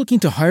 When I was looking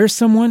to hire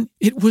someone,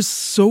 it was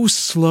so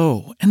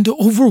slow and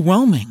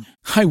overwhelming.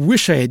 I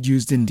wish I had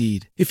used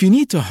Indeed. If you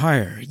need to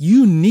hire,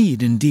 you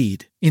need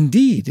Indeed.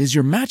 Indeed is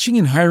your matching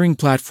and hiring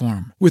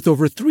platform with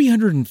over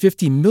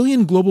 350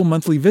 million global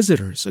monthly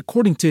visitors,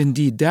 according to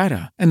Indeed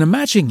data, and a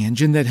matching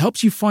engine that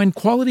helps you find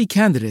quality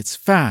candidates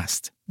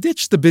fast.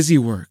 Ditch the busy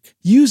work.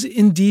 Use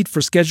Indeed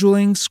for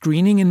scheduling,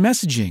 screening, and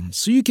messaging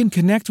so you can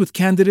connect with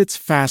candidates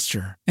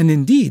faster. And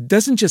Indeed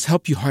doesn't just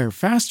help you hire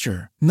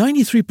faster.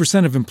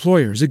 93% of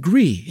employers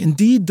agree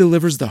Indeed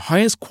delivers the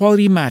highest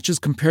quality matches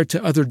compared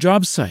to other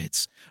job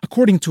sites,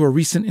 according to a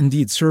recent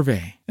Indeed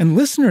survey. And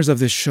listeners of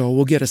this show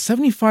will get a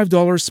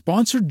 $75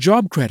 sponsored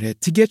job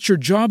credit to get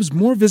your jobs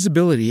more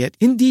visibility at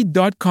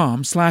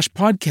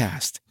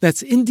Indeed.com/podcast.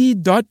 That's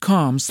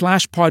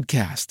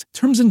Indeed.com/podcast.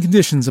 Terms and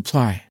conditions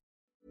apply.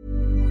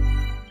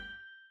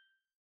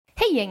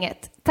 Hej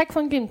gänget! Tack för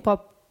en grym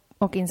pop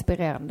och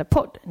inspirerande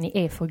podd. Ni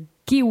är för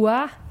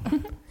goa.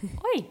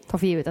 Oj! Tar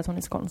för givet att hon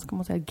är skånsk, ska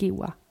man säga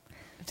goa.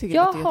 Jag tycker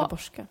att det är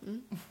göteborgska.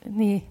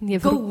 Ni är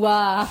för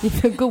goa. Ni är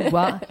för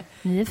goa.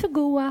 Ni är för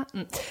goa.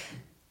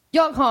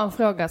 Jag har en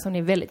fråga som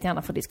ni väldigt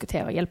gärna får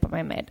diskutera och hjälpa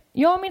mig med.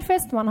 Jag och min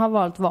fästman har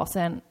valt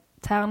varsin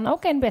tärna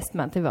och en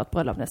bestman till vårt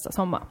bröllop nästa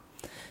sommar.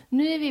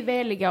 Nu är vi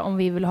väliga om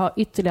vi vill ha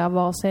ytterligare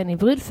varsin i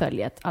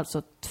brudföljet,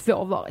 alltså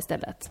 2 var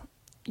istället.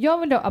 Jag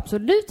vill då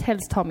absolut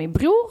helst ha min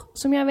bror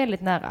som jag är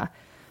väldigt nära.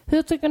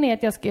 Hur tycker ni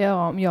att jag ska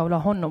göra om jag vill ha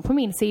honom på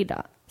min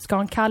sida? Ska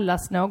han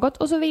kallas något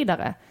och så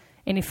vidare?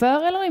 Är ni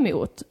för eller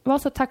emot? Var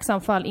så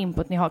tacksam för all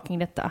input ni har kring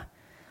detta.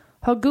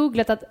 Har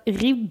googlat att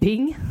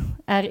ribbing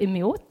är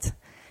emot.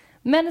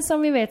 Men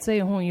som vi vet så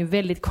är hon ju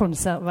väldigt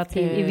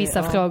konservativ i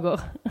vissa frågor.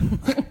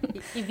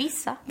 I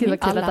vissa? Gud vad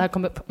kul att det här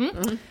kom upp.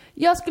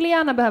 Jag skulle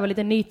gärna behöva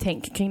lite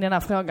nytänk kring den här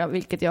frågan,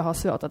 vilket jag har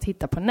svårt att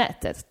hitta på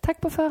nätet.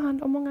 Tack på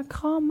förhand och många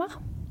kramar.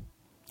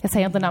 Jag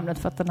säger inte namnet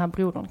för att den här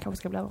brodern kanske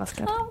ska bli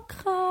överraskad.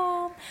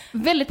 Kram.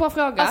 Väldigt bra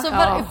fråga. Alltså,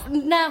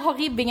 när har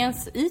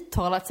Ribbingens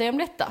uttalat sig om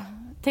detta?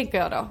 Tänker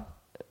jag då.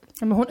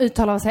 Ja, men hon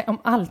uttalar sig om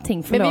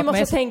allting. Men vi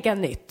måste tänka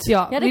nytt.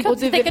 Ja, det är klart att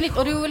tänka nytt.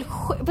 Och du vill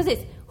precis.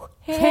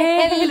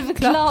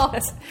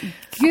 Självklart.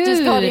 Gud, du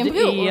ska ha din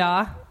bror.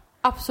 Ja.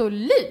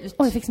 Absolut.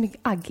 Jag fick så mycket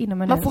agg inom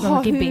mig. Man får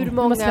ha hur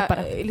många,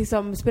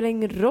 liksom, spelar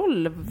ingen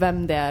roll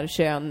vem det är,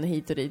 kön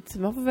hit och dit.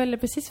 Man får välja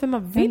precis vem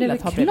man vill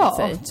att ha bredvid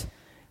sig.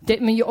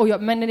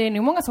 Men det är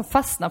nog många som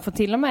fastnar, för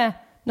till och med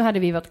nu hade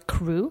vi varit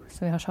crew,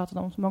 som vi har tjatat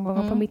om så många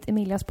gånger på mitt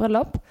Emilias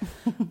bröllop.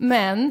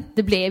 Men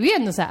det blev ju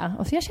ändå så här,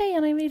 och så jag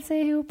tjejerna vill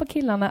se ihop och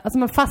killarna. Alltså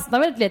man fastnar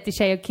väldigt lätt i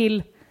tjej och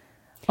kill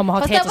Om man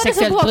har Fast ett det var det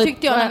så heterosexuellt bra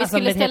tyckte jag när vi alltså,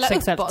 skulle det är ställa upp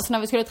heterosexuellt. oss, när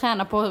vi skulle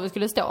träna på hur vi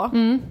skulle stå.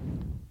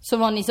 Så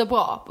var ni så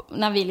bra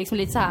när vi liksom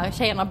lite så här,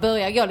 tjejerna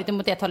började gå lite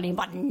mot ett håll, ni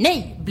bara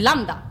nej,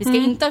 blanda. Vi ska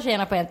inte ha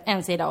tjejerna på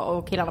en sida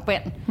och killarna på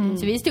en.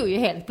 Så vi stod ju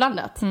helt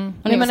blandat. Och ni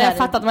Men var så jag här,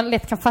 fattar att man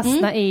lätt kan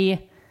fastna i,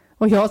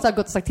 och jag har så här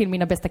gått och sagt till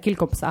mina bästa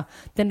killkompisar,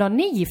 den dag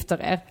ni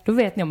gifter er, då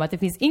vet ni om att det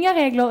finns inga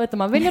regler utan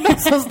man väljer de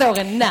som står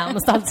en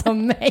närmast, alltså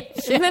mig.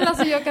 Men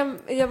alltså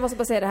jag måste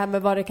bara säga det här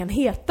med vad det kan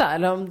heta.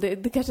 Eller om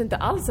det kanske inte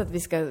alls att vi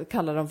ska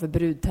kalla dem för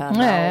brudtärna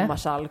Nej. och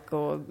marskalk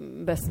och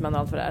bästman och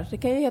allt vad det är. Det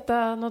kan ju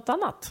heta något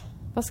annat.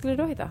 Vad skulle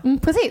det då heta?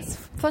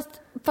 Precis.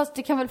 Fast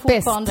det kan väl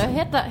fortfarande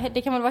heta,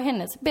 det kan väl vara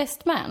hennes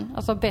best man.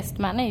 Alltså best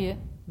man är ju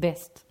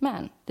best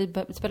man.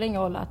 Det spelar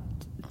ingen roll att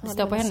det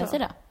står på hennes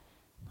sida.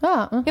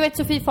 Ja. Jag vet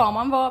Sofie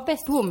Farman var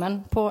best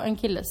woman på en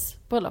killes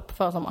bröllop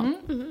förra sommaren.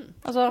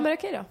 Alltså, Men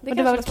okej då. Och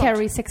det var väl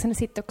Carrie Sex and the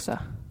City också.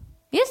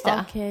 just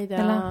det. Okej då.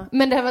 Eller?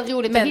 Men det har varit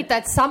roligt att hitta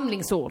ett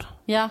samlingsord.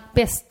 Ja.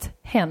 Bäst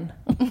hen.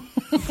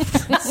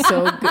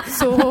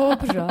 Så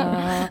bra.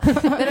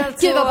 Men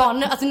alltså, Gud vad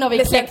bra, alltså nu har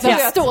vi kläckt något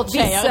stort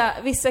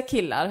tjejer. Vissa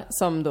killar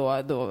som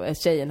då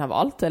tjejen har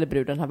valt, eller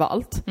bruden har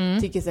valt,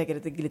 tycker säkert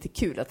att det är lite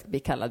kul att bli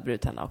kallad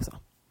brudtärna också.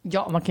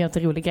 Ja, man kan göra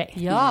en rolig grej.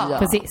 Ja.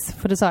 Precis,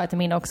 för det sa jag till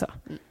mina också.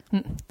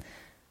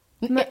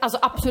 Men, alltså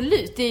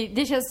absolut,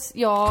 det känns,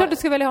 Klart du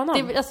ska välja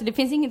honom. Det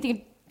finns ingenting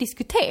att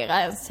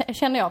diskutera ens,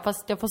 känner jag,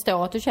 fast jag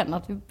förstår att du känner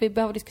att vi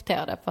behöver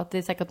diskutera det, för att det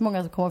är säkert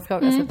många som kommer att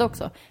ifrågasätta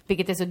också,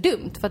 vilket är så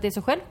dumt, för att det är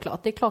så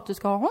självklart, det är klart du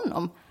ska ha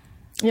honom.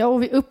 Ja,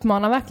 och vi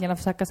uppmanar verkligen att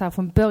försöka så här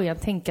från början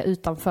tänka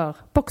utanför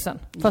boxen.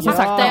 För som sagt,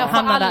 Det det är för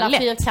hamnar där alla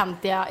lätt.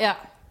 fyrkantiga, ja.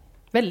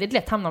 Väldigt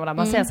lätt hamnar man där.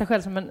 Man ser sig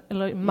själv som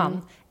en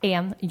man,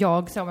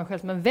 jag ser mig själv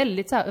som en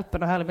väldigt så här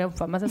öppen och härlig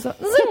människa. Men sen så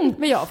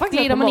Men jag har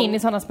faktiskt glider man in i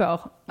sådana spår.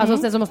 Alltså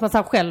sen så måste man så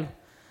här själv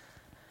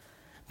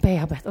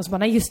bearbeta. Och så bara,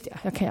 nej just det,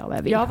 jag kan göra vad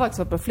jag vill. Jag har faktiskt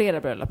varit på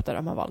flera bröllop där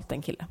de har valt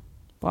en kille.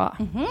 Bra.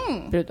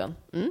 Bruden.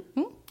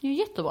 Det är ju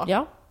jättebra.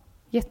 Ja.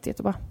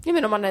 Jättebra. Jag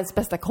menar om man är ens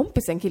bästa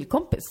kompis, en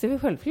killkompis, det är väl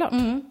självklart.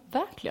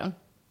 Verkligen.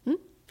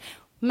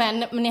 Men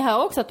ni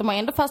hör också att de har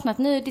ändå fastnat,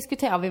 nu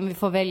diskuterar vi om vi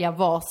får välja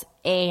vars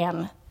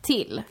en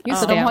till.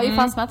 Just Så det. de har ju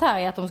fastnat här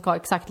i att de ska ha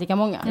exakt lika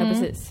många. Ja,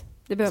 precis.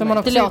 Det behöver Som man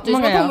man inte. Det också låter ju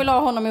som många att hon gör. vill ha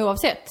honom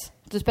oavsett.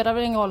 Det spelar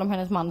väl ingen roll om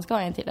hennes man ska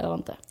ha en till eller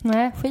inte.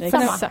 Nej,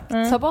 Skitsamma. Exakt.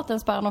 Ta bort den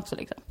spärren också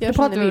liksom. Det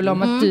pratade vi väl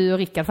om att du och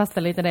Rickard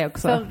fastnade lite det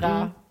också.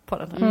 Förra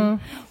podden.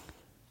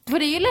 För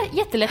det är ju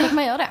jättelätt att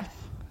man gör det.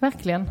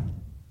 Verkligen.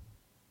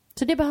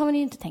 Så det behöver ni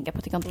ju inte tänka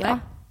på, tycker inte jag.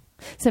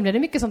 Sen blir det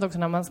mycket sånt också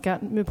när man ska,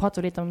 nu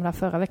pratade vi lite om det här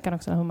förra veckan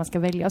också, hur man ska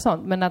välja och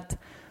sånt, men att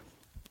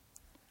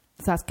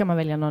så här, ska man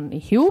välja någon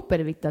ihop, är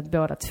det viktigt att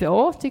båda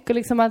två tycker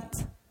liksom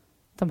att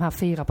de här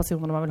 4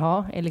 personerna man vill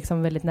ha är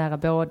liksom väldigt nära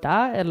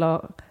båda,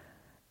 eller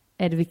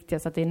är det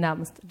viktigast att det är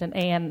närmast den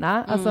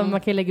ena? Alltså man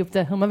kan ju lägga upp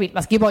det hur man vill.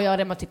 Man ska ju bara göra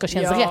det man tycker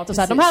känns rätt och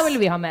så här, de här vill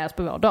vi ha med oss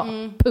på vår dag.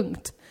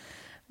 Punkt.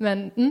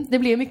 Men det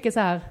blir mycket så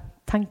här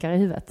tankar i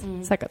huvudet,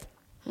 säkert.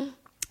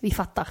 Vi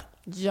fattar.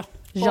 Ja.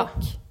 Ja.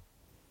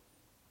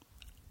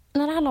 Och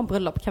när det handlar om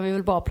bröllop kan vi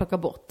väl bara plocka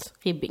bort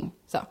ribbing.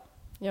 Så.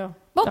 Ja.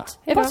 Bort.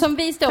 Ja. Bort som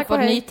vi står Tack för och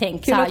ett hej.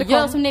 nytänk. Kul Så att här, du kom.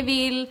 gör som ni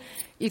vill.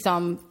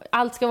 Liksom,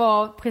 allt ska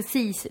vara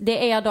precis,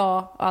 det är er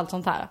dag och allt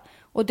sånt här.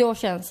 Och då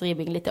känns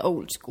ribbing lite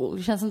old school.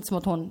 Det känns inte som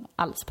att hon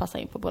alls passar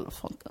in på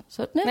bröllopsfronten.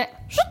 Så nu, Nej.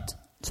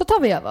 Så tar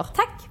vi över.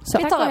 tack. Så.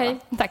 Vi Tack tar och över. hej.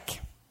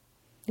 Tack.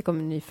 Det kommer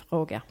en ny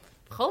fråga.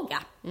 Fråga.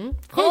 Hej,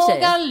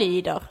 Frågan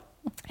lyder.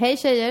 Hej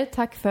tjejer,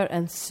 tack för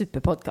en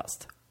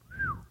superpodcast.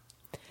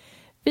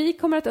 Vi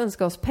kommer att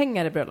önska oss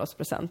pengar i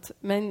bröllopspresent,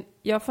 men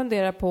jag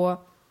funderar på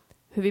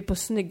hur vi på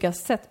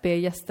snyggast sätt ber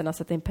gästerna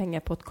sätta in pengar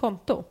på ett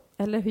konto.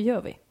 Eller hur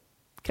gör vi?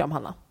 Kram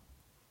Hanna.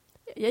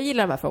 Jag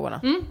gillar de här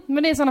frågorna.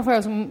 Men det är sådana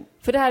frågor som,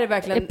 För det här är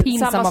verkligen är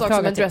pinsamma samma sak som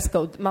frågor en till.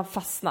 dresscode. Man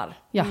fastnar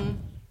ja.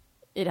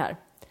 i det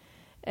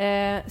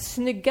här.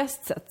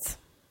 Snyggast sätt.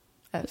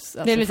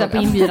 Alltså Det är lite på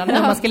frågan. inbjudan,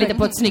 när man ska lite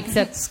på ett snyggt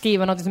sätt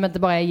skriva något som inte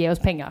bara är ge oss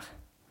pengar.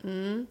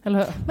 Eller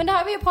hur? Men det här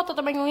har vi ju pratat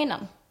om en gång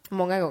innan.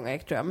 Många gånger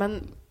tror jag.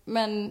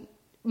 Men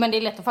det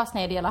är lätt att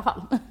fastna i det i alla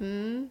fall.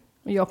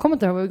 Jag kommer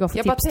inte ihåg vad vi går för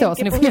Jag bara tips då, så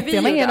tänker ni på får hur vi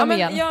jättegärna gjorde. ge dem men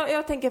igen.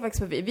 jag tänker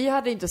faktiskt på vi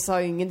hade inte,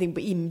 sa ju ingenting på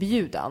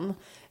inbjudan.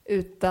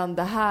 Utan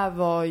det här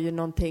var ju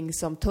någonting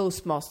som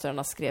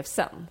toastmasterna skrev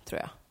sen, tror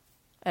jag.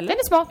 Eller? Den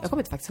är smart. Jag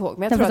kommer inte faktiskt ihåg,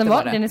 men jag tror att Den det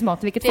var det. Den är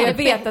smart, vilket Jag fall.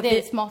 vet att det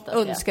är vi smartast,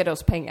 önskade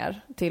oss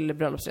pengar till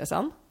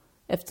bröllopsresan.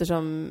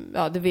 Eftersom,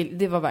 ja,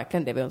 det var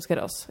verkligen det vi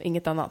önskade oss,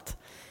 inget annat.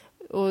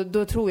 Och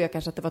då tror jag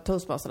kanske att det var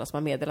toastmasterna som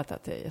har meddelat det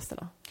till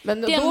gästerna.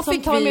 Men Den då som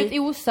fick tar vi...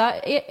 emot OSA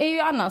är ju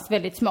annars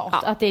väldigt smart.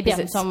 Ja, att det är den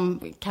precis. som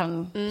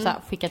kan så här,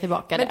 skicka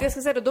tillbaka Men det det. jag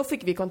ska säga då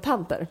fick vi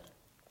kontanter.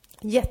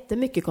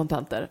 Jättemycket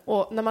kontanter.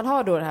 Och när man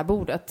har då det här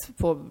bordet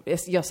på, jag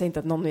säger inte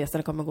att någon av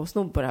gästerna kommer gå och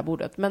sno på det här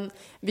bordet, men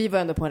vi var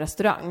ändå på en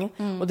restaurang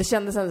och det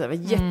kändes ändå så här, det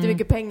var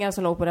jättemycket pengar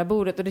som låg på det här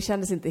bordet och det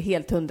kändes inte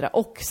helt 100.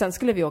 Och sen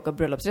skulle vi åka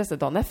bröllopsresa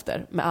dagen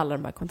efter med alla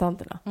de här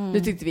kontanterna. Nu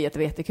tyckte vi att det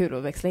var jättekul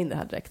att växla in det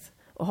här direkt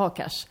och ha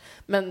cash.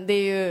 Men det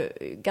är ju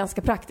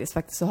ganska praktiskt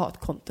faktiskt att ha ett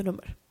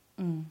kontonummer.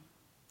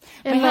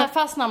 Men här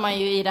fastnar man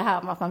ju i det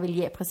här med att man vill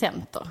ge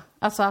presenter.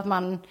 Alltså att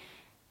man...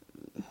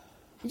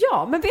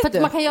 Ja, men vet För du?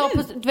 att man kan göra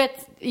du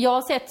vet, jag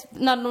har sett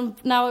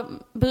när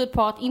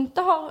brudparet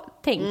inte har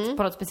tänkt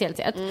på något speciellt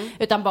sätt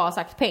utan bara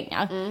sagt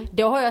pengar.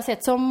 Då har jag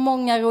sett så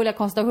många roliga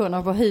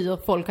konstellationer på hur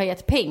folk har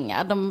gett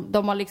pengar.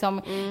 De har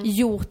liksom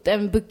gjort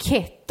en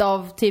bukett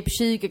av typ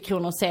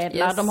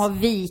 20-kronorssedlar. Yes. De har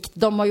vikt,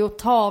 de har gjort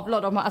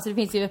tavlor, alltså det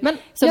finns ju Men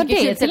så gör mycket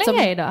det kul till sätt en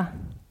som- grej då.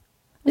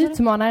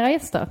 Utmana era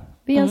gäster.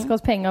 Vi önskar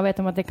oss pengar och vet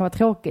om att det kan vara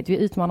tråkigt. Vi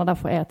utmanar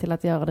därför er till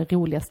att göra det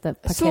roligaste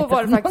paketet Så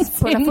var det faktiskt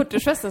på den här någonsin.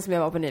 40-årsfesten som jag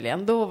var på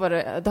nyligen. Då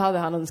hade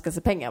han önskat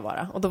sig pengar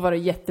bara. Och då var det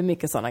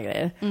jättemycket sådana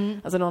grejer.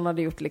 Alltså någon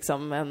hade gjort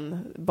liksom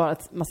bara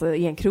ett massa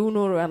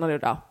enkronor och en hade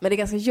gjort, Men det är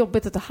ganska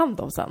jobbigt att ta hand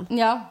om sen.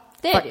 Ja,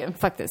 det är det ju.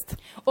 Faktiskt.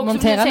 Och som du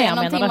Montera säger, ner,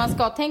 någonting menar du? man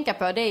ska tänka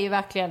på, det är ju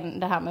verkligen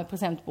det här med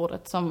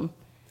presentbordet som...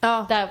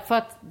 Ja. Därför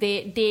att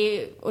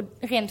det och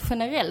rent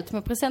generellt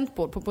med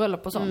presentbord på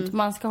bröllop och sånt,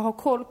 man ska ha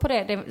koll på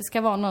det. Det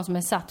ska vara någon som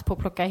är satt på att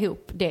plocka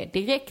ihop det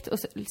direkt och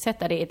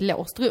sätta det i ett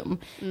låst rum.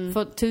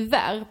 För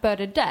tyvärr,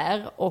 både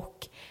där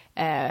och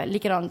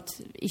likadant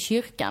i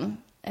kyrkan,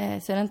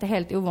 så är det inte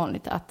helt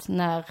ovanligt att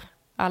när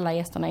alla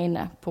gästerna är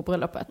inne på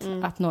bröllopet,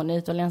 att någon är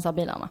ute och länsar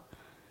bilarna.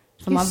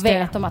 Så man Just det.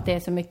 vet om att det är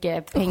så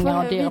mycket pengar vad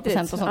och dyra vidrigt.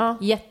 presenter och sånt. Ja.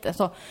 Jätte,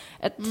 så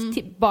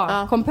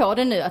bara kom på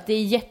det nu att det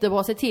är jättebra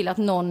att se till att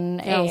någon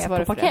är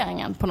ansvarig på för det.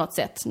 parkeringen på något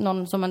sätt.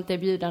 Någon som inte är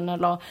bjuden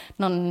eller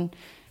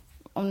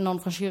om någon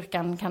från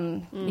kyrkan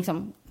kan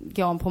liksom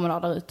gå en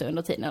promenad där ute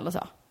under tiden eller så.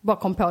 Bara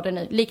kom på det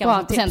nu. Likadant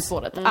med Bra tips.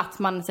 presentbordet. Att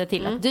man ser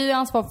till att du är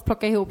ansvarig för att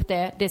plocka ihop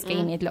det ska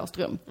in i ett låst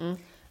rum.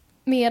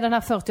 Med den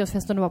här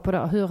 40-årsfesten du var på då,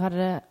 hur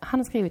hade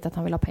han skrivit att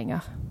han vill ha pengar?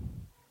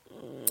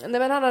 Nej,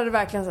 men han hade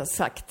verkligen så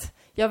sagt: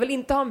 jag vill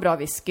inte ha en bra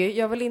whisky,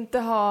 jag vill inte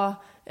ha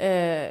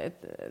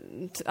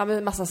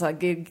massa så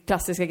här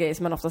klassiska grejer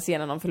som man ofta ser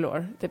när någon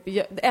förlorar. Typ,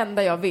 det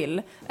enda jag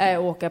vill är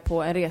att åka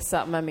på en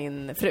resa med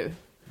min fru.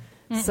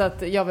 Så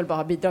att jag vill bara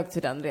ha bidrag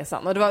till den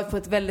resan. Och det var på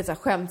ett väldigt så här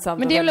skämtsamt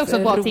Men det är och väl också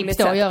ett bra roligt tips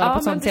då sätt. att göra Ja,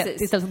 på sånt men sätt.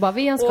 precis. Istället för bara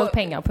vi önskar oss Och-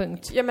 pengar,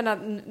 punkt. Jag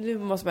menar, nu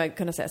måste man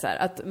kunna säga så här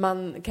att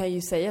man kan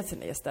ju säga till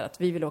sina gäster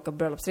att vi vill åka på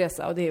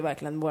bröllopsresa och det är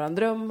verkligen våran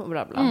dröm och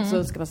bla bla.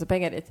 Så ska man se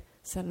pengar dit.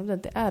 Sen om det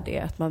inte är det,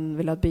 att man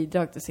vill ha ett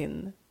bidrag till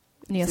sin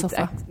Nya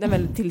soffa.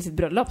 till sitt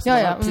bröllop som Ja,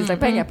 man ja. har precis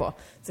lagt pengar på,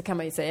 så kan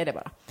man ju säga det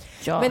bara.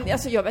 Ja. Men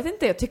alltså, jag vet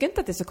inte, jag tycker inte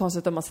att det är så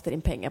konstigt om man sätter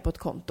in pengar på ett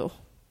konto.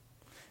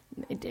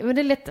 Det är väl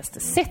det lättaste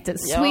sättet.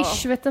 Ja.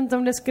 Swish, vet inte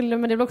om det skulle,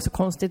 men det är väl också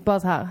konstigt bara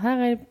så här är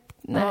nej.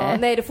 Ja,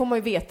 nej, då får man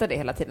ju veta det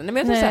hela tiden. Nej, men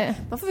jag tror Nej. så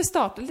här, man får väl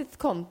starta ett litet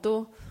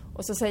konto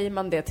och så säger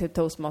man det till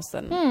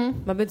toastmastern. Man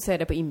behöver inte säga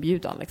det på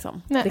inbjudan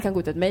liksom. Nej. Det kan gå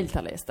ut ett mejl till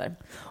alla gäster.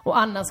 Och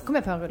annars kommer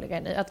jag på en rolig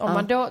grej nu, att om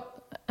man då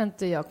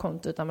inte gör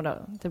konto utan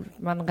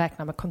man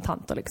räknar med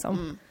kontanter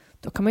liksom.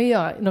 Då kan man ju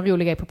göra någon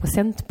rolig grej på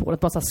presentbordet,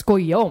 bara så här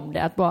skoja om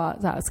det, att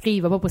bara så här,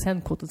 skriva på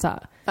presentkortet så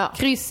här. Ja.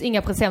 Kryss,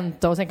 inga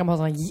presenter, och sen kan man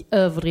ha sån här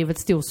överdrivet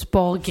stor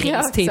spargris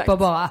Ja, typ exakt. och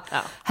bara Ja.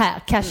 här,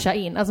 casha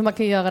in. Alltså man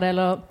kan göra det,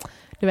 eller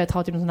du vet,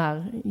 ha till någon sån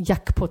här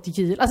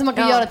jackpot-jul. Alltså man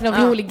kan Ja, göra det till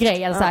någon ja. rolig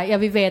grej, eller så här,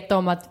 vi vet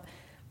om att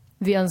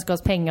vi önskar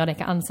oss pengar och det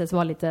kan anses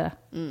vara lite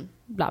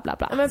bla bla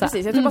bla. Ja, men Så här.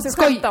 precis, jag tror man ska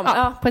skoj, skämta om- ja,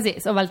 ja.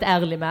 precis, och vara lite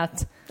ärlig med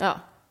att, Ja.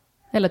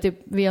 eller typ,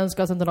 vi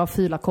önskar oss inte några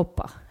fula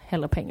koppar,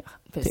 hellre pengar.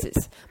 Precis.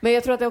 Typ. Men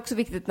jag tror att det är också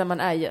viktigt när man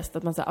är gäst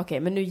att man säger okej,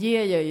 men nu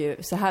ger jag ju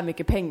så här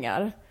mycket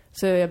pengar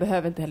så jag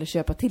behöver inte heller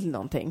köpa till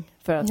någonting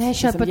för att Nej,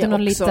 köp inte ge någon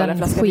också, liten eller en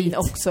flaska vin skit.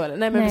 också eller,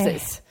 nej men Nej.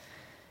 precis.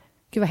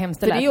 Gud vad hemskt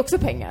För det är ju också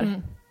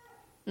pengar.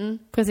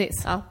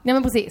 Precis. Ja. Ja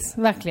men precis,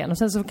 verkligen. Och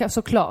sen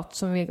såklart,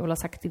 som vi väl har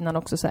sagt innan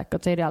också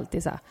säkert, så är det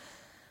alltid så här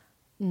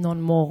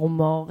någon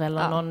mormor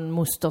eller någon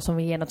moster som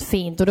vill ge något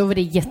fint. Och då var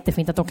det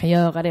jättefint att de kan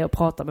göra det och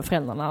prata med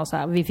föräldrarna och så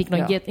här. Vi fick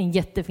en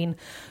jättefin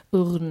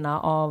urna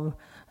av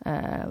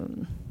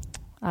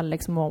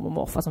Alex mormor och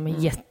morfar som är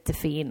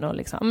jättefin och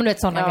liksom, men du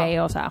vet sådana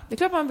grejer och så här. Det är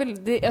klart man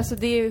vill, det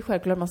är ju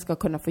självklart att man ska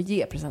kunna få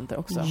ge presenter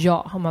också.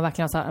 Ja, om man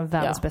verkligen har en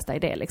världens bästa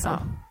idé liksom.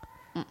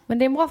 Ja. Men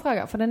det är en bra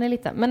fråga, för den är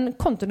lite, men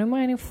kontonummer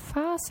är nog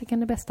fasiken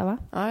det bästa, va?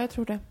 Ja, jag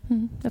tror det.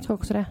 Jag tror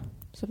också det.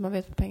 Så att man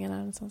vet var pengarna är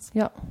någonstans.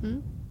 Ja,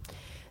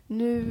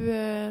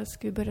 Nu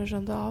ska vi börja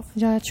runda av.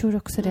 ja jag tror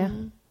också det.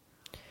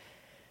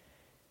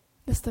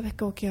 Nästa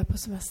vecka åker jag på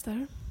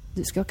semester.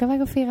 Du ska åka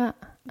iväg och fira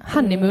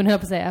honeymoon, höll jag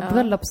på att säga.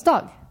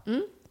 Bröllopsdag.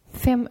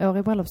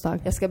 5-årig bröllopsdag.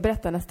 Jag ska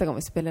berätta nästa gång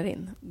vi spelar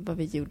in vad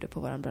vi gjorde på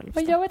vår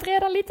bröllopsdag. Men jag vet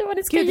redan lite vad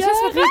ni ska Gud, det göra.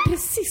 känns som att vi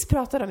precis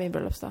pratade om min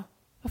bröllopsdag.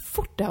 Vad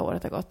fort det här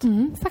året har gått.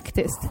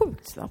 Faktiskt.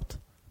 Sjukt snabbt.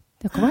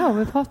 Jag kommer ihåg,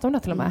 vi pratade om det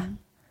till och med.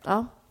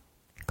 Ja.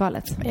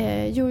 Galet.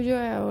 Jojo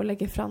är och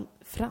lägger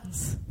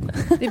Frans.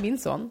 Det är min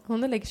son.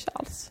 Hon är lägger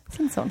Charles.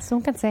 Sin son, så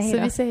hon kan inte säga hej Så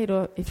då. vi säger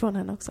då ifrån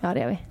henne också. Ja, det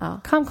gör vi. Ja.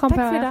 Kram Tack på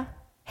för er. idag.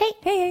 Hej!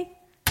 Hej, hej.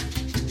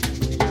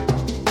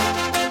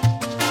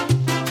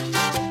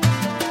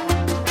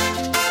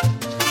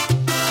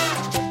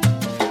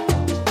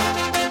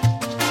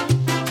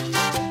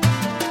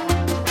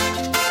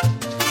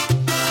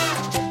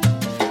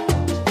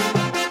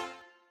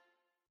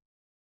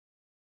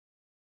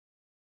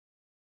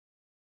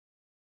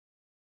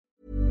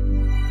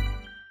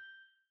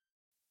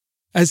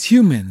 As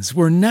humans,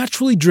 we're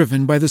naturally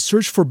driven by the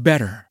search for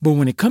better. But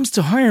when it comes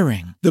to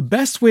hiring, the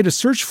best way to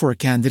search for a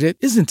candidate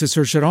isn't to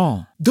search at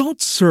all.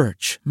 Don't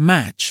search,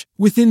 match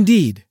with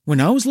Indeed.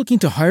 When I was looking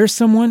to hire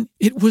someone,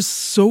 it was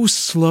so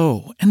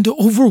slow and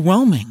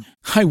overwhelming.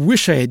 I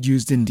wish I had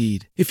used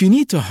Indeed. If you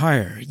need to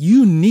hire,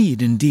 you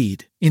need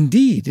Indeed.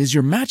 Indeed is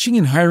your matching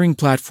and hiring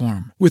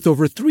platform with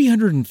over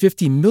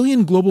 350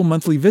 million global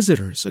monthly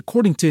visitors,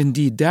 according to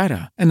Indeed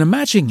data, and a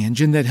matching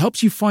engine that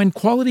helps you find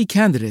quality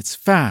candidates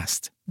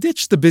fast.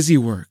 Ditch the busy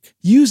work.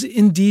 Use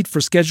Indeed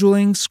for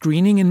scheduling,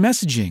 screening, and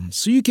messaging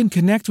so you can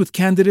connect with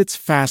candidates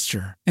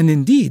faster. And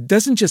Indeed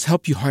doesn't just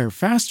help you hire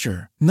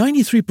faster.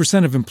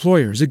 93% of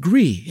employers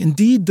agree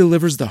Indeed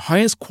delivers the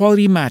highest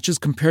quality matches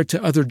compared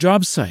to other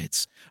job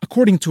sites,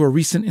 according to a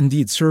recent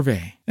Indeed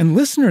survey. And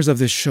listeners of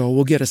this show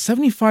will get a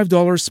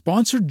 $75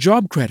 sponsored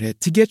job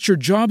credit to get your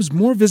jobs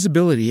more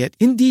visibility at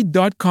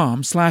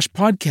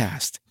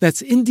Indeed.com/podcast.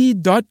 That's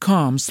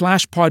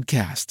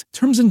Indeed.com/podcast.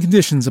 Terms and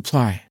conditions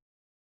apply.